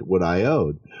fact, what I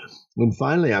owed. And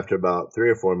finally, after about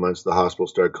 3 or 4 months, the hospital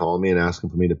started calling me and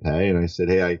asking for me to pay. And I said,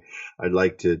 hey, I'd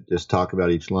like to just talk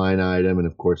about each line item. And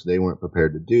of course, they weren't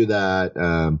prepared to do that.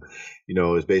 It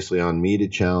was basically on me to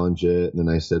challenge it. And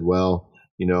then I said, well,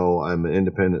 I'm an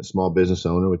independent small business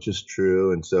owner, which is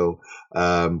true. And so,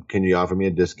 can you offer me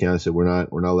a discount? I said, we're not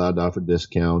allowed to offer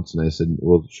discounts. And I said,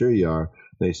 well, sure you are.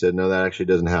 And they said, no, that actually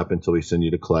doesn't happen until we send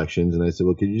you to collections. And I said,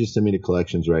 well, could you just send me to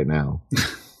collections right now?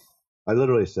 I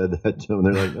literally said that to them.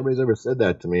 They're like, nobody's ever said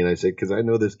that to me. And I said, because I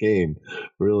know this game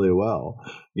really well.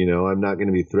 I'm not going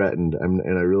to be threatened. And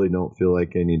I really don't feel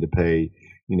like I need to pay,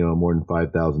 more than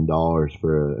 $5,000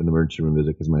 for an emergency room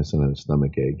visit because my son had a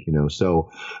stomach ache,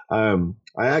 So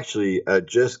I actually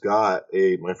just got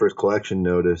my first collection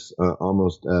notice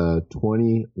almost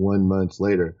 21 months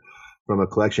later from a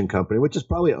collection company, which is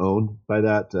probably owned by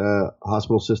that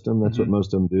hospital system. That's what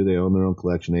most of them do. They own their own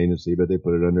collection agency, but they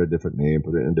put it under a different name,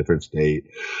 put it in a different state.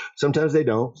 Sometimes they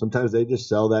don't. Sometimes they just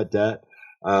sell that debt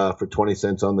for 20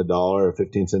 cents on the dollar or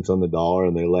 15 cents on the dollar,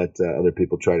 and they let other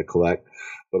people try to collect.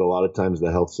 But a lot of times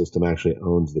the health system actually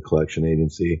owns the collection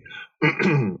agency.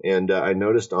 And I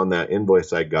noticed on that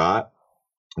invoice I got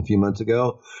a few months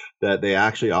ago that they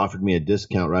actually offered me a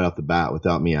discount right off the bat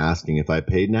without me asking. If I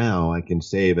paid now, I can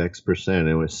save X percent. And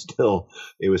it was still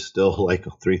like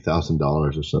 $3,000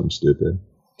 or something stupid.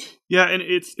 Yeah, and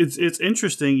it's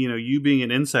interesting, you being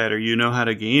an insider, how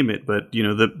to game it, but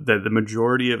the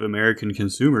majority of American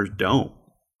consumers don't.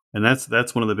 And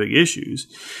that's one of the big issues.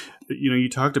 You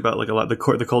talked about like a lot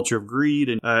the culture of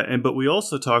greed, but we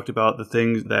also talked about the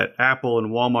things that Apple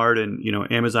and Walmart and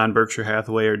Amazon, Berkshire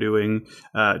Hathaway are doing,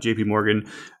 J.P. Morgan.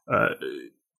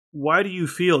 Why do you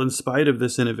feel, in spite of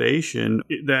this innovation,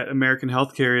 that American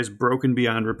healthcare is broken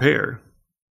beyond repair?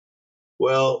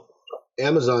 Well,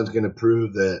 Amazon's going to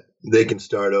prove that they can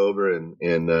start over,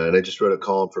 and I just wrote a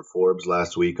column for Forbes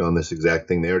last week on this exact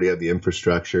thing. They already have the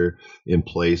infrastructure in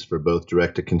place for both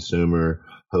direct-to-consumer,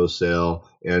 wholesale,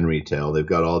 and retail. They've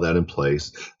got all that in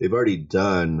place. They've already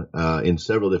done in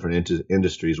several different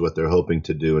industries what they're hoping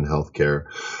to do in healthcare.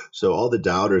 So all the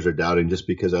doubters are doubting just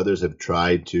because others have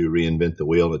tried to reinvent the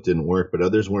wheel and it didn't work, but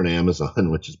others weren't Amazon,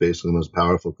 which is basically the most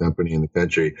powerful company in the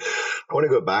country. I want to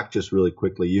go back just really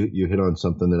quickly. You hit on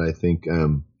something that I think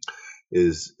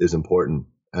is important.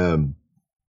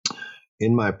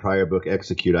 In my prior book,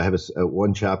 Execute, I have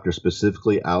one chapter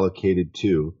specifically allocated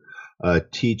to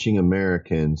teaching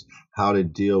Americans how to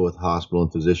deal with hospital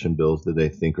and physician bills that they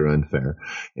think are unfair.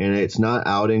 And it's not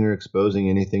outing or exposing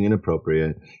anything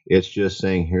inappropriate. It's just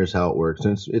saying, here's how it works.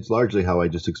 And it's largely how I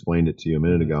just explained it to you a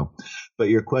minute ago. But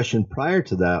your question prior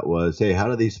to that was, hey, how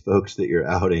do these folks that you're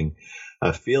outing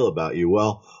feel about you?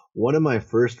 Well, one of my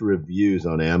first reviews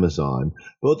on Amazon,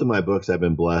 both of my books I've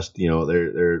been blessed,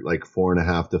 they're like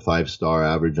 4.5 to 5 star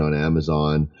average on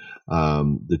Amazon,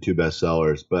 the 2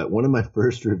 bestsellers. But one of my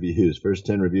first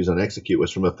 10 reviews on Execute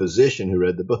was from a physician who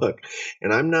read the book.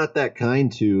 And I'm not that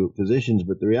kind to physicians,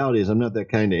 but the reality is I'm not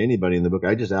that kind to anybody in the book.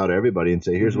 I just out everybody and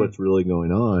say, here's what's really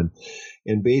going on.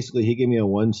 And basically he gave me a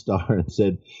 1 star and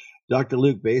said, Dr.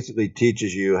 Luke basically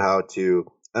teaches you how to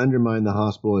undermine the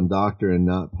hospital and doctor and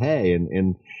not pay.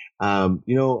 And a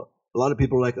lot of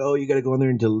people are like, oh, you got to go in there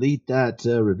and delete that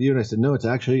review. And I said, no, it's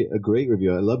actually a great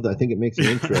review. I love that. I think it makes it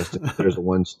interesting. There's a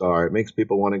 1 star. It makes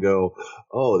people want to go,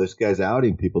 oh, this guy's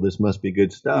outing people. This must be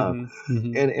good stuff.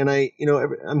 And I,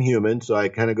 I'm human. So I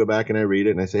kind of go back and I read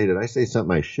it and I say, hey, did I say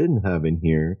something I shouldn't have in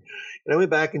here? And I went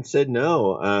back and said,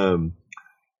 no,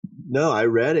 I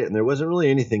read it and there wasn't really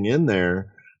anything in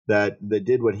there that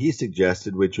did what he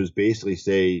suggested, which was basically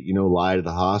say, lie to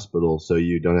the hospital so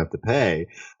you don't have to pay.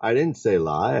 I didn't say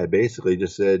lie. I basically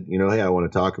just said, hey, I want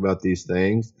to talk about these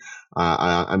things.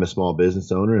 I'm a small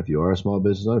business owner. If you are a small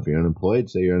business owner, if you're unemployed,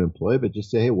 say you're unemployed, but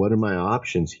just say, hey, what are my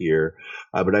options here?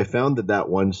 But I found that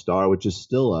 1 star, which is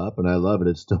still up, and I love it.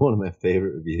 It's still one of my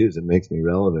favorite reviews. It makes me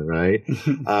relevant, right?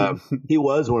 He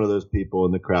was one of those people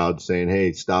in the crowd saying,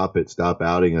 hey, stop it, stop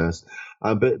outing us.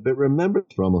 But remember,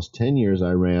 for almost 10 years,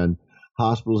 I ran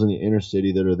hospitals in the inner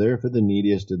city that are there for the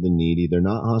neediest of the needy. They're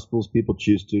not hospitals people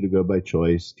choose to go by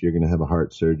choice. If you're going to have a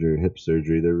heart surgery or hip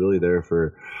surgery, they're really there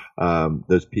for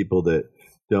those people that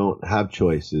don't have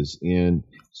choices. And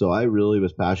so I really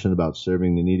was passionate about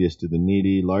serving the neediest of the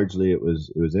needy. Largely it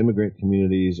was immigrant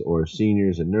communities or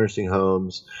seniors in nursing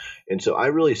homes. And so I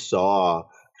really saw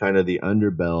kind of the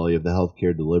underbelly of the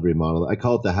healthcare delivery model. I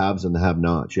call it the haves and the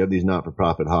have-nots. You have these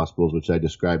not-for-profit hospitals, which I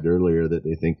described earlier, that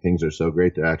they think things are so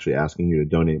great they're actually asking you to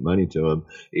donate money to them,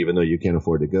 even though you can't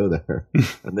afford to go there.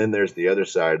 And then there's the other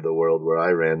side of the world where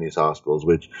I ran these hospitals,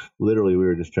 which literally we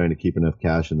were just trying to keep enough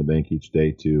cash in the bank each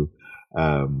day to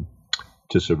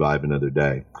survive another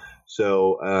day.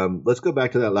 So let's go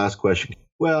back to that last question.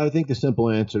 Well, I think the simple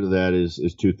answer to that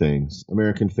is 2 things.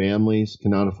 American families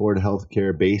cannot afford health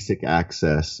care. Basic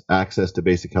access to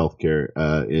basic health care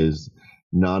is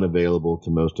not available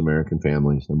to most American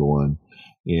families, number one.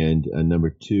 And number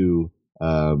 2,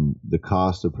 the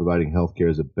cost of providing health care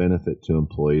as a benefit to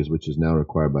employees, which is now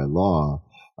required by law,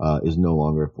 is no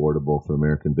longer affordable for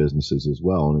American businesses as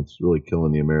well. And it's really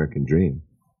killing the American dream.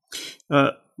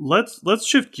 Let's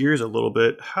shift gears a little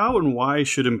bit. How and why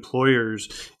should employers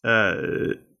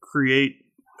create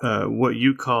what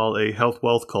you call a health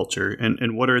wealth culture,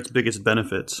 and what are its biggest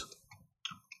benefits?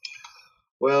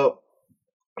 Well,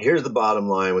 here's the bottom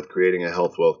line with creating a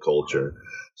health wealth culture.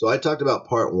 So I talked about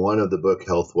part 1 of the book,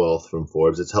 Health Wealth from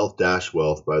Forbes. It's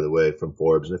health-wealth, by the way, from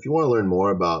Forbes. And if you want to learn more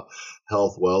about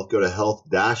health wealth, go to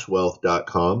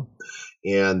health-wealth.com.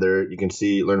 And there you can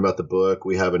learn about the book.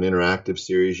 We have an interactive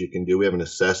series you can do. We have an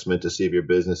assessment to see if your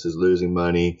business is losing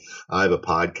money. I have a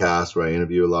podcast where I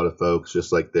interview a lot of folks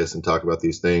just like this and talk about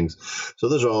these things. So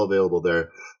those are all available there.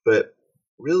 But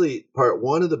really, part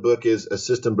 1 of the book is A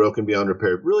System Broken Beyond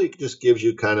Repair. It really just gives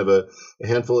you kind of a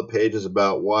handful of pages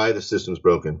about why the system's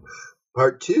broken.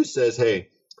 Part 2 says, hey,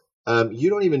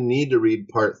 you don't even need to read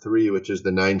part 3, which is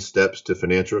the 9 steps to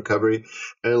financial recovery,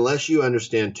 and unless you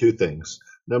understand 2 things.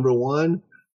 Number 1,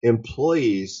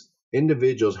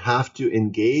 individuals have to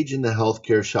engage in the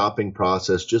healthcare shopping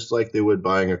process just like they would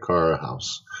buying a car or a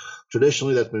house.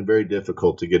 Traditionally, that's been very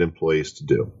difficult to get employees to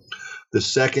do. The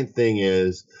second thing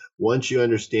is, once you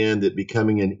understand that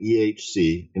becoming an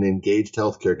EHC, an engaged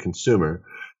healthcare consumer,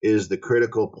 is the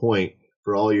critical point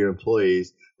for all your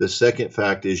employees, the second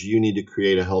fact is you need to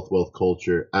create a health wealth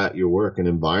culture at your work, an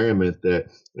environment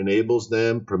that enables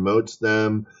them, promotes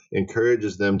them,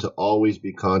 encourages them to always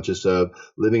be conscious of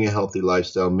living a healthy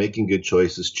lifestyle, making good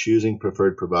choices, choosing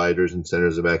preferred providers and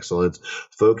centers of excellence,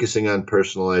 focusing on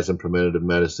personalized and preventative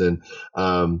medicine,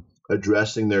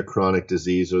 addressing their chronic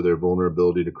disease or their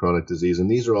vulnerability to chronic disease. And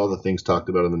these are all the things talked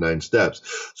about in the 9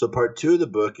 steps. So part 2 of the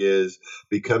book is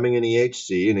becoming an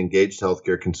EHC, an engaged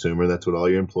healthcare consumer. That's what all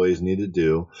your employees need to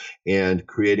do, and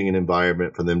creating an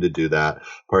environment for them to do that.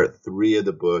 Part 3 of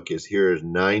the book is here's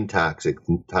 9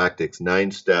 tactics,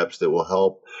 9 steps that will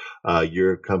help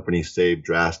your company save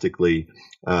drastically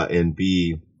and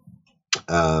be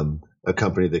a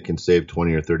company that can save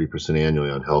 20 or 30% annually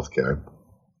on healthcare.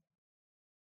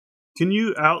 Can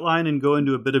you outline and go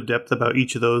into a bit of depth about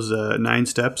each of those 9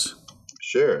 steps?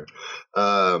 Sure.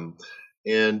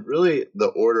 And really, the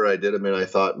order I did them in, I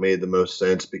thought made the most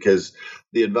sense, because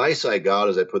the advice I got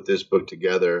as I put this book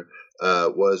together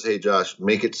was, hey, Josh,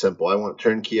 make it simple. I want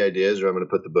turnkey ideas, or I'm going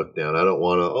to put the book down. I don't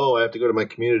want to, I have to go to my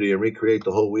community and recreate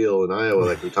the whole wheel in Iowa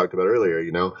like we talked about earlier,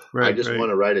 Right, I just want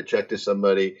to write a check to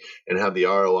somebody and have the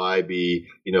ROI be,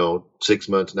 6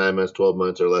 months, 9 months, 12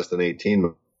 months, or less than 18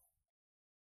 months.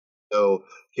 So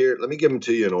here, let me give them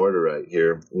to you in order right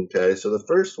here. Okay, so the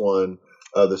first one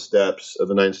of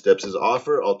the 9 steps is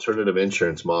offer alternative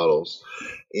insurance models.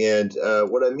 And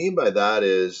what I mean by that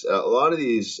is a lot of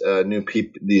these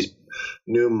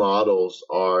new models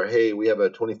are, hey, we have a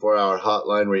 24-hour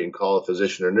hotline where you can call a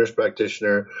physician or nurse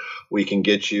practitioner. We can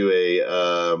get you a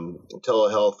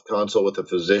telehealth consult with a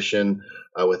physician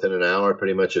within an hour,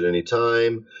 pretty much at any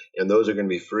time. And those are going to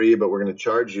be free, but we're going to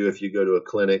charge you if you go to a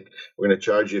clinic. We're going to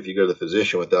charge you if you go to the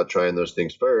physician without trying those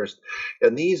things first.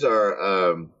 And these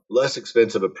are less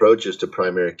expensive approaches to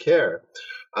primary care.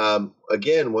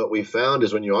 Again, what we found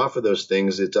is when you offer those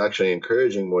things, it's actually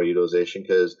encouraging more utilization,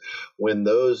 because when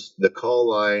the call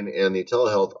line and the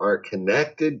telehealth aren't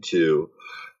connected to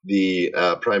the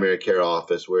primary care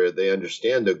office, where they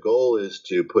understand the goal is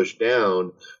to push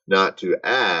down, not to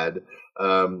add,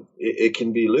 it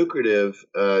can be lucrative,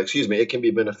 it can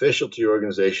be beneficial to your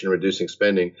organization reducing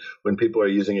spending when people are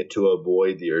using it to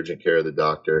avoid the urgent care of the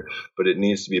doctor, but it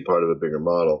needs to be part of a bigger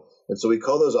model. And so we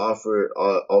call those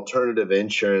alternative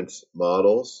insurance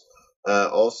models.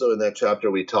 Also in that chapter,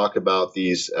 we talk about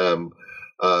these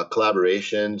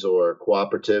collaborations or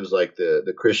cooperatives, like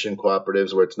the Christian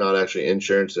cooperatives, where it's not actually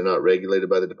insurance. They're not regulated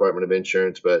by the Department of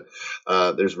Insurance, but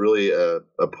there's really a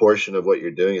portion of what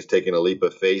you're doing is taking a leap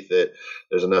of faith that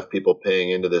there's enough people paying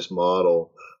into this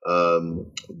model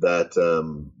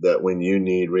that when you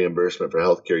need reimbursement for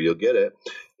healthcare, you'll get it.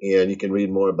 And you can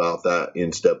read more about that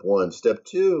in step 1. Step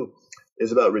 2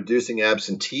 is about reducing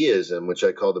absenteeism, which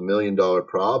I call the $1 million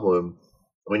problem,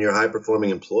 when your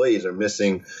high-performing employees are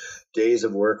missing days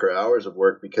of work or hours of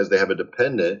work because they have a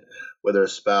dependent, whether a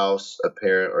spouse, a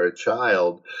parent, or a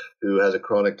child who has a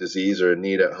chronic disease or a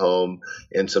need at home,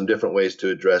 and some different ways to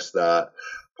address that.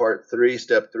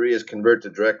 Step 3 is convert to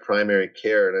direct primary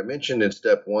care. And I mentioned in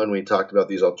step 1, we talked about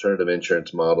these alternative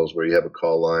insurance models where you have a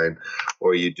call line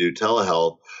or you do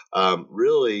telehealth.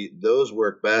 Really, those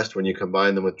work best when you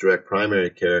combine them with direct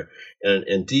primary care.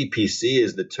 And DPC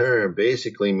is the term,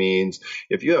 basically means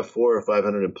if you have 400 or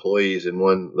 500 employees in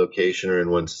one location or in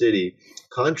one city,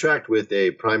 contract with a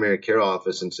primary care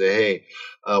office and say, hey,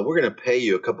 we're going to pay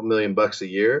you a couple $1 million a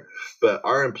year, but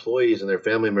our employees and their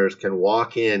family members can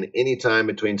walk in anytime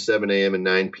between 7 a.m. and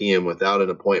 9 p.m. without an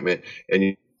appointment.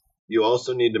 And you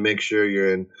also need to make sure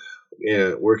you're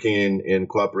working in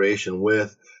cooperation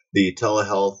with the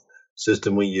telehealth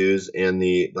system we use and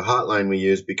the hotline we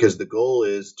use, because the goal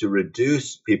is to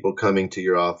reduce people coming to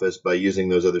your office by using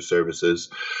those other services.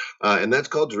 And that's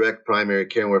called direct primary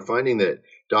care. And we're finding that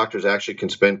doctors actually can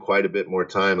spend quite a bit more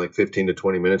time, like 15 to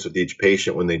 20 minutes with each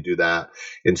patient when they do that,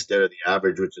 instead of the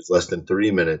average, which is less than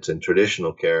 3 minutes in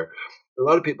traditional care. A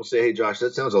lot of people say, hey, Josh,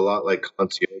 that sounds a lot like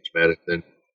concierge medicine,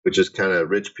 which is kind of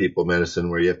rich people medicine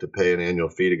where you have to pay an annual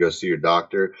fee to go see your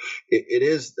doctor. It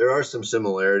is. There are some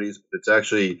similarities, but it's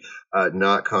actually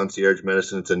not concierge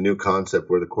medicine. It's a new concept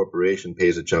where the corporation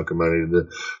pays a chunk of money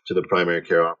to the primary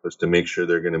care office to make sure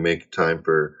they're going to make time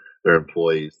for their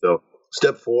employees. So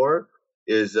step 4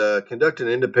 is conduct an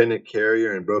independent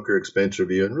carrier and broker expense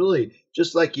review. And really,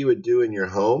 just like you would do in your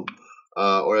home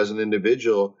or as an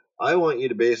individual, I want you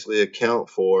to basically account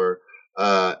for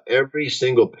every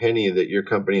single penny that your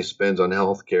company spends on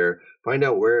healthcare. Find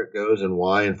out where it goes and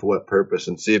why and for what purpose,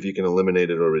 and see if you can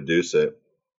eliminate it or reduce it.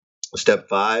 Step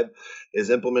 5 is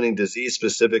implementing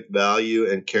disease-specific value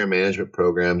and care management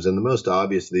programs. And the most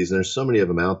obvious of these, and there's so many of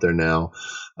them out there now,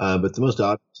 but the most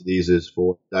obvious of these is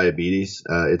for diabetes.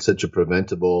 It's such a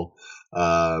preventable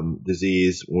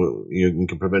disease. You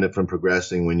can prevent it from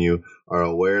progressing when you are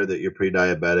aware that you're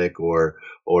pre-diabetic or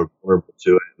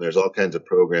to it. And there's all kinds of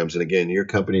programs. And again, your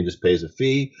company just pays a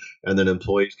fee, and then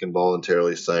employees can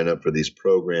voluntarily sign up for these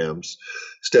programs.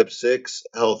 Step 6,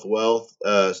 health wealth.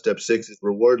 Step 6 is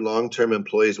reward long-term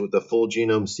employees with a full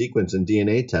genome sequence and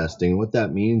DNA testing. What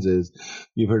that means is,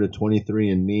 you've heard of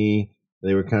 23andMe.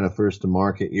 They were kind of first to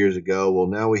market years ago. Well,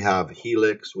 now we have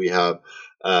Helix, we have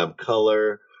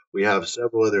Color, we have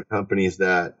several other companies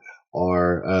that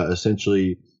are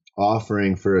essentially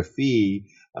offering for a fee.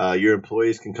 Your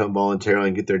employees can come voluntarily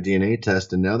and get their DNA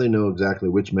test, and now they know exactly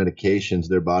which medications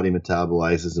their body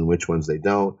metabolizes and which ones they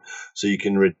don't. So you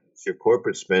can reduce your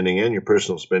corporate spending and your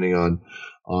personal spending on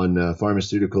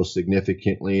pharmaceuticals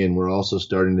significantly. And we're also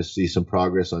starting to see some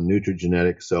progress on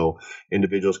nutrigenetics, so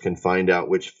individuals can find out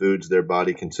which foods their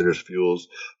body considers fuels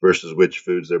versus which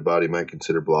foods their body might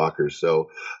consider blockers. So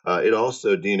it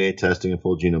also, DNA testing and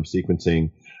full genome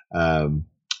sequencing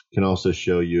can also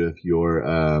show you if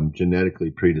you're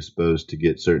genetically predisposed to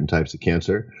get certain types of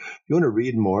cancer. If you want to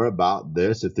read more about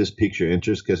this, if this piques your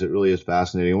interest, because it really is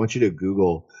fascinating, I want you to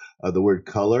Google the word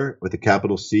Color with a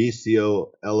capital C,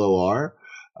 COLOR,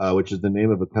 which is the name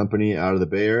of a company out of the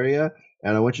Bay Area.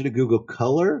 And I want you to Google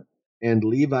Color and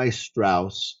Levi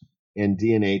Strauss and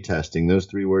DNA testing, those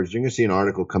 3 words. You're going to see an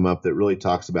article come up that really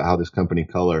talks about how this company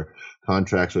Color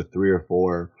contracts with 3 or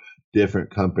 4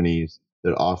 different companies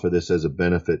that offer this as a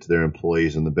benefit to their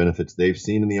employees, and the benefits they've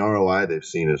seen and the ROI they've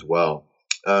seen as well.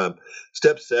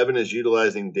 Step 7 is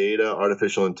utilizing data,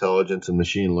 artificial intelligence, and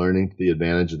machine learning to the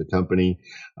advantage of the company.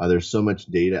 There's so much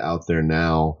data out there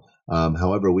now.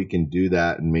 However, we can do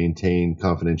that and maintain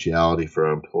confidentiality for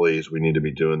our employees. We need to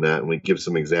be doing that, and we give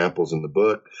some examples in the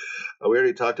book. We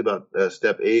already talked about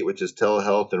step 8, which is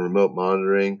telehealth and remote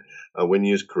monitoring. When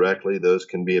used correctly, those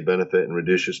can be a benefit and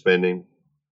reduce your spending.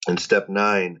 And step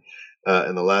 9,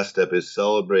 and the last step, is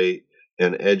celebrate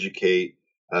and educate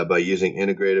by using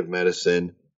integrative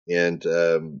medicine and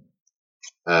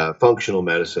functional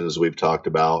medicine, as we've talked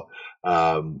about.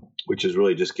 which is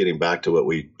really just getting back to what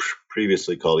we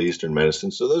previously called Eastern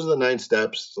medicine. So those are the 9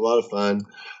 steps. It's a lot of fun.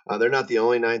 They're not the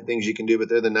only 9 things you can do, but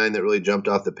they're the 9 that really jumped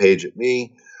off the page at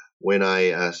me when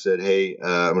I said, hey,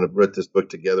 I'm going to put this book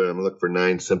together. I'm going to look for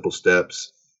 9 simple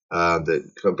steps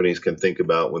that companies can think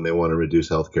about when they want to reduce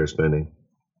healthcare spending.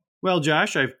 Well,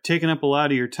 Josh, I've taken up a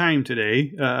lot of your time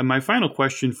today. My final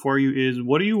question for you is,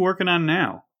 what are you working on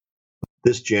now?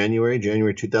 This January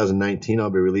 2019, I'll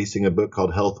be releasing a book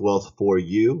called Health Wealth for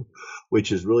You,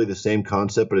 which is really the same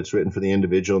concept, but it's written for the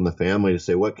individual and the family to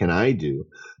say, what can I do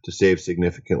to save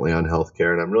significantly on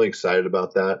healthcare? And I'm really excited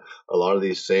about that. A lot of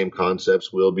these same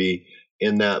concepts will be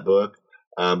in that book,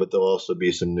 but there'll also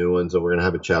be some new ones. And we're going to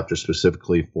have a chapter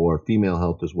specifically for female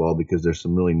health as well, because there's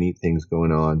some really neat things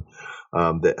going on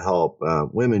that help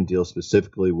women deal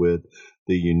specifically with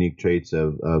the unique traits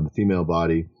of the female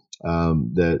body.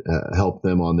 That help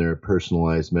them on their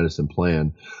personalized medicine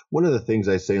plan. One of the things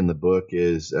I say in the book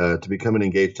is to become an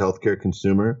engaged healthcare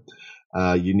consumer,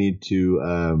 you need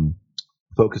to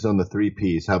focus on the 3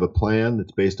 Ps. Have a plan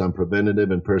that's based on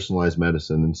preventative and personalized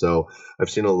medicine. And so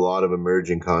I've seen a lot of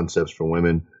emerging concepts for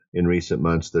women in recent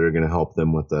months that are going to help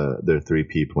them with their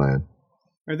 3P plan.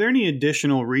 Are there any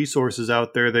additional resources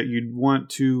out there that you'd want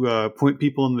to point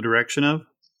people in the direction of?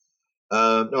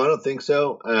 No, I don't think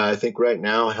so. I think right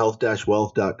now,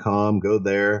 health-wealth.com, go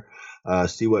there,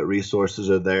 see what resources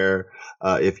are there.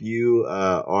 If you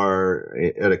are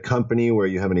at a company where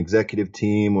you have an executive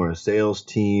team or a sales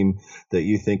team that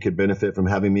you think could benefit from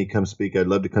having me come speak, I'd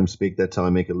love to come speak. That's how I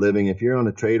make a living. If you're on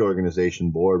a trade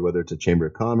organization board, whether it's a Chamber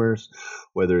of Commerce,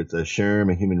 whether it's a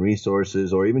SHRM, a Human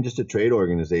Resources, or even just a trade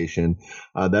organization,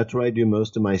 that's where I do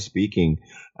most of my speaking,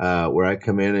 where I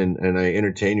come in and I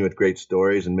entertain you with great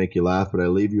stories and make you laugh, but I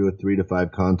leave you with 3 to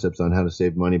 5 concepts on how to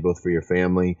save money, both for your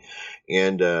family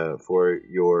and for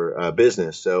your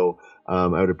business. So I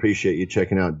would appreciate you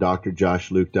checking out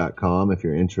drjoshluke.com if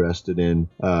you're interested in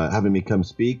having me come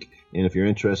speak. And if you're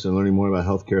interested in learning more about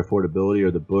healthcare affordability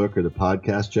or the book or the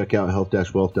podcast, check out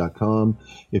health-wealth.com.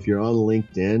 If you're on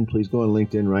LinkedIn, please go on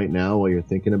LinkedIn right now while you're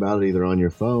thinking about it, either on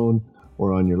your phone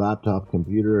or on your laptop,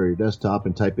 computer, or your desktop,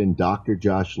 and type in Dr.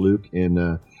 Josh Luke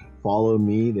and follow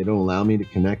me. They don't allow me to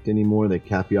connect anymore. They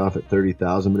cap you off at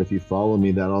 30,000. But if you follow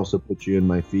me, that also puts you in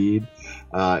my feed.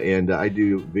 And I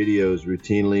do videos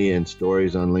routinely and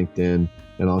stories on LinkedIn.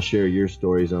 And I'll share your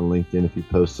stories on LinkedIn if you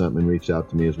post something and reach out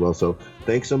to me as well. So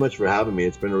thanks so much for having me.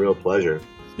 It's been a real pleasure.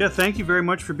 Yeah, thank you very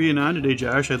much for being on today,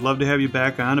 Josh. I'd love to have you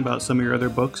back on about some of your other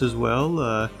books as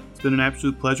well. It's been an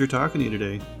absolute pleasure talking to you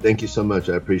today. Thank you so much.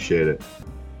 I appreciate it.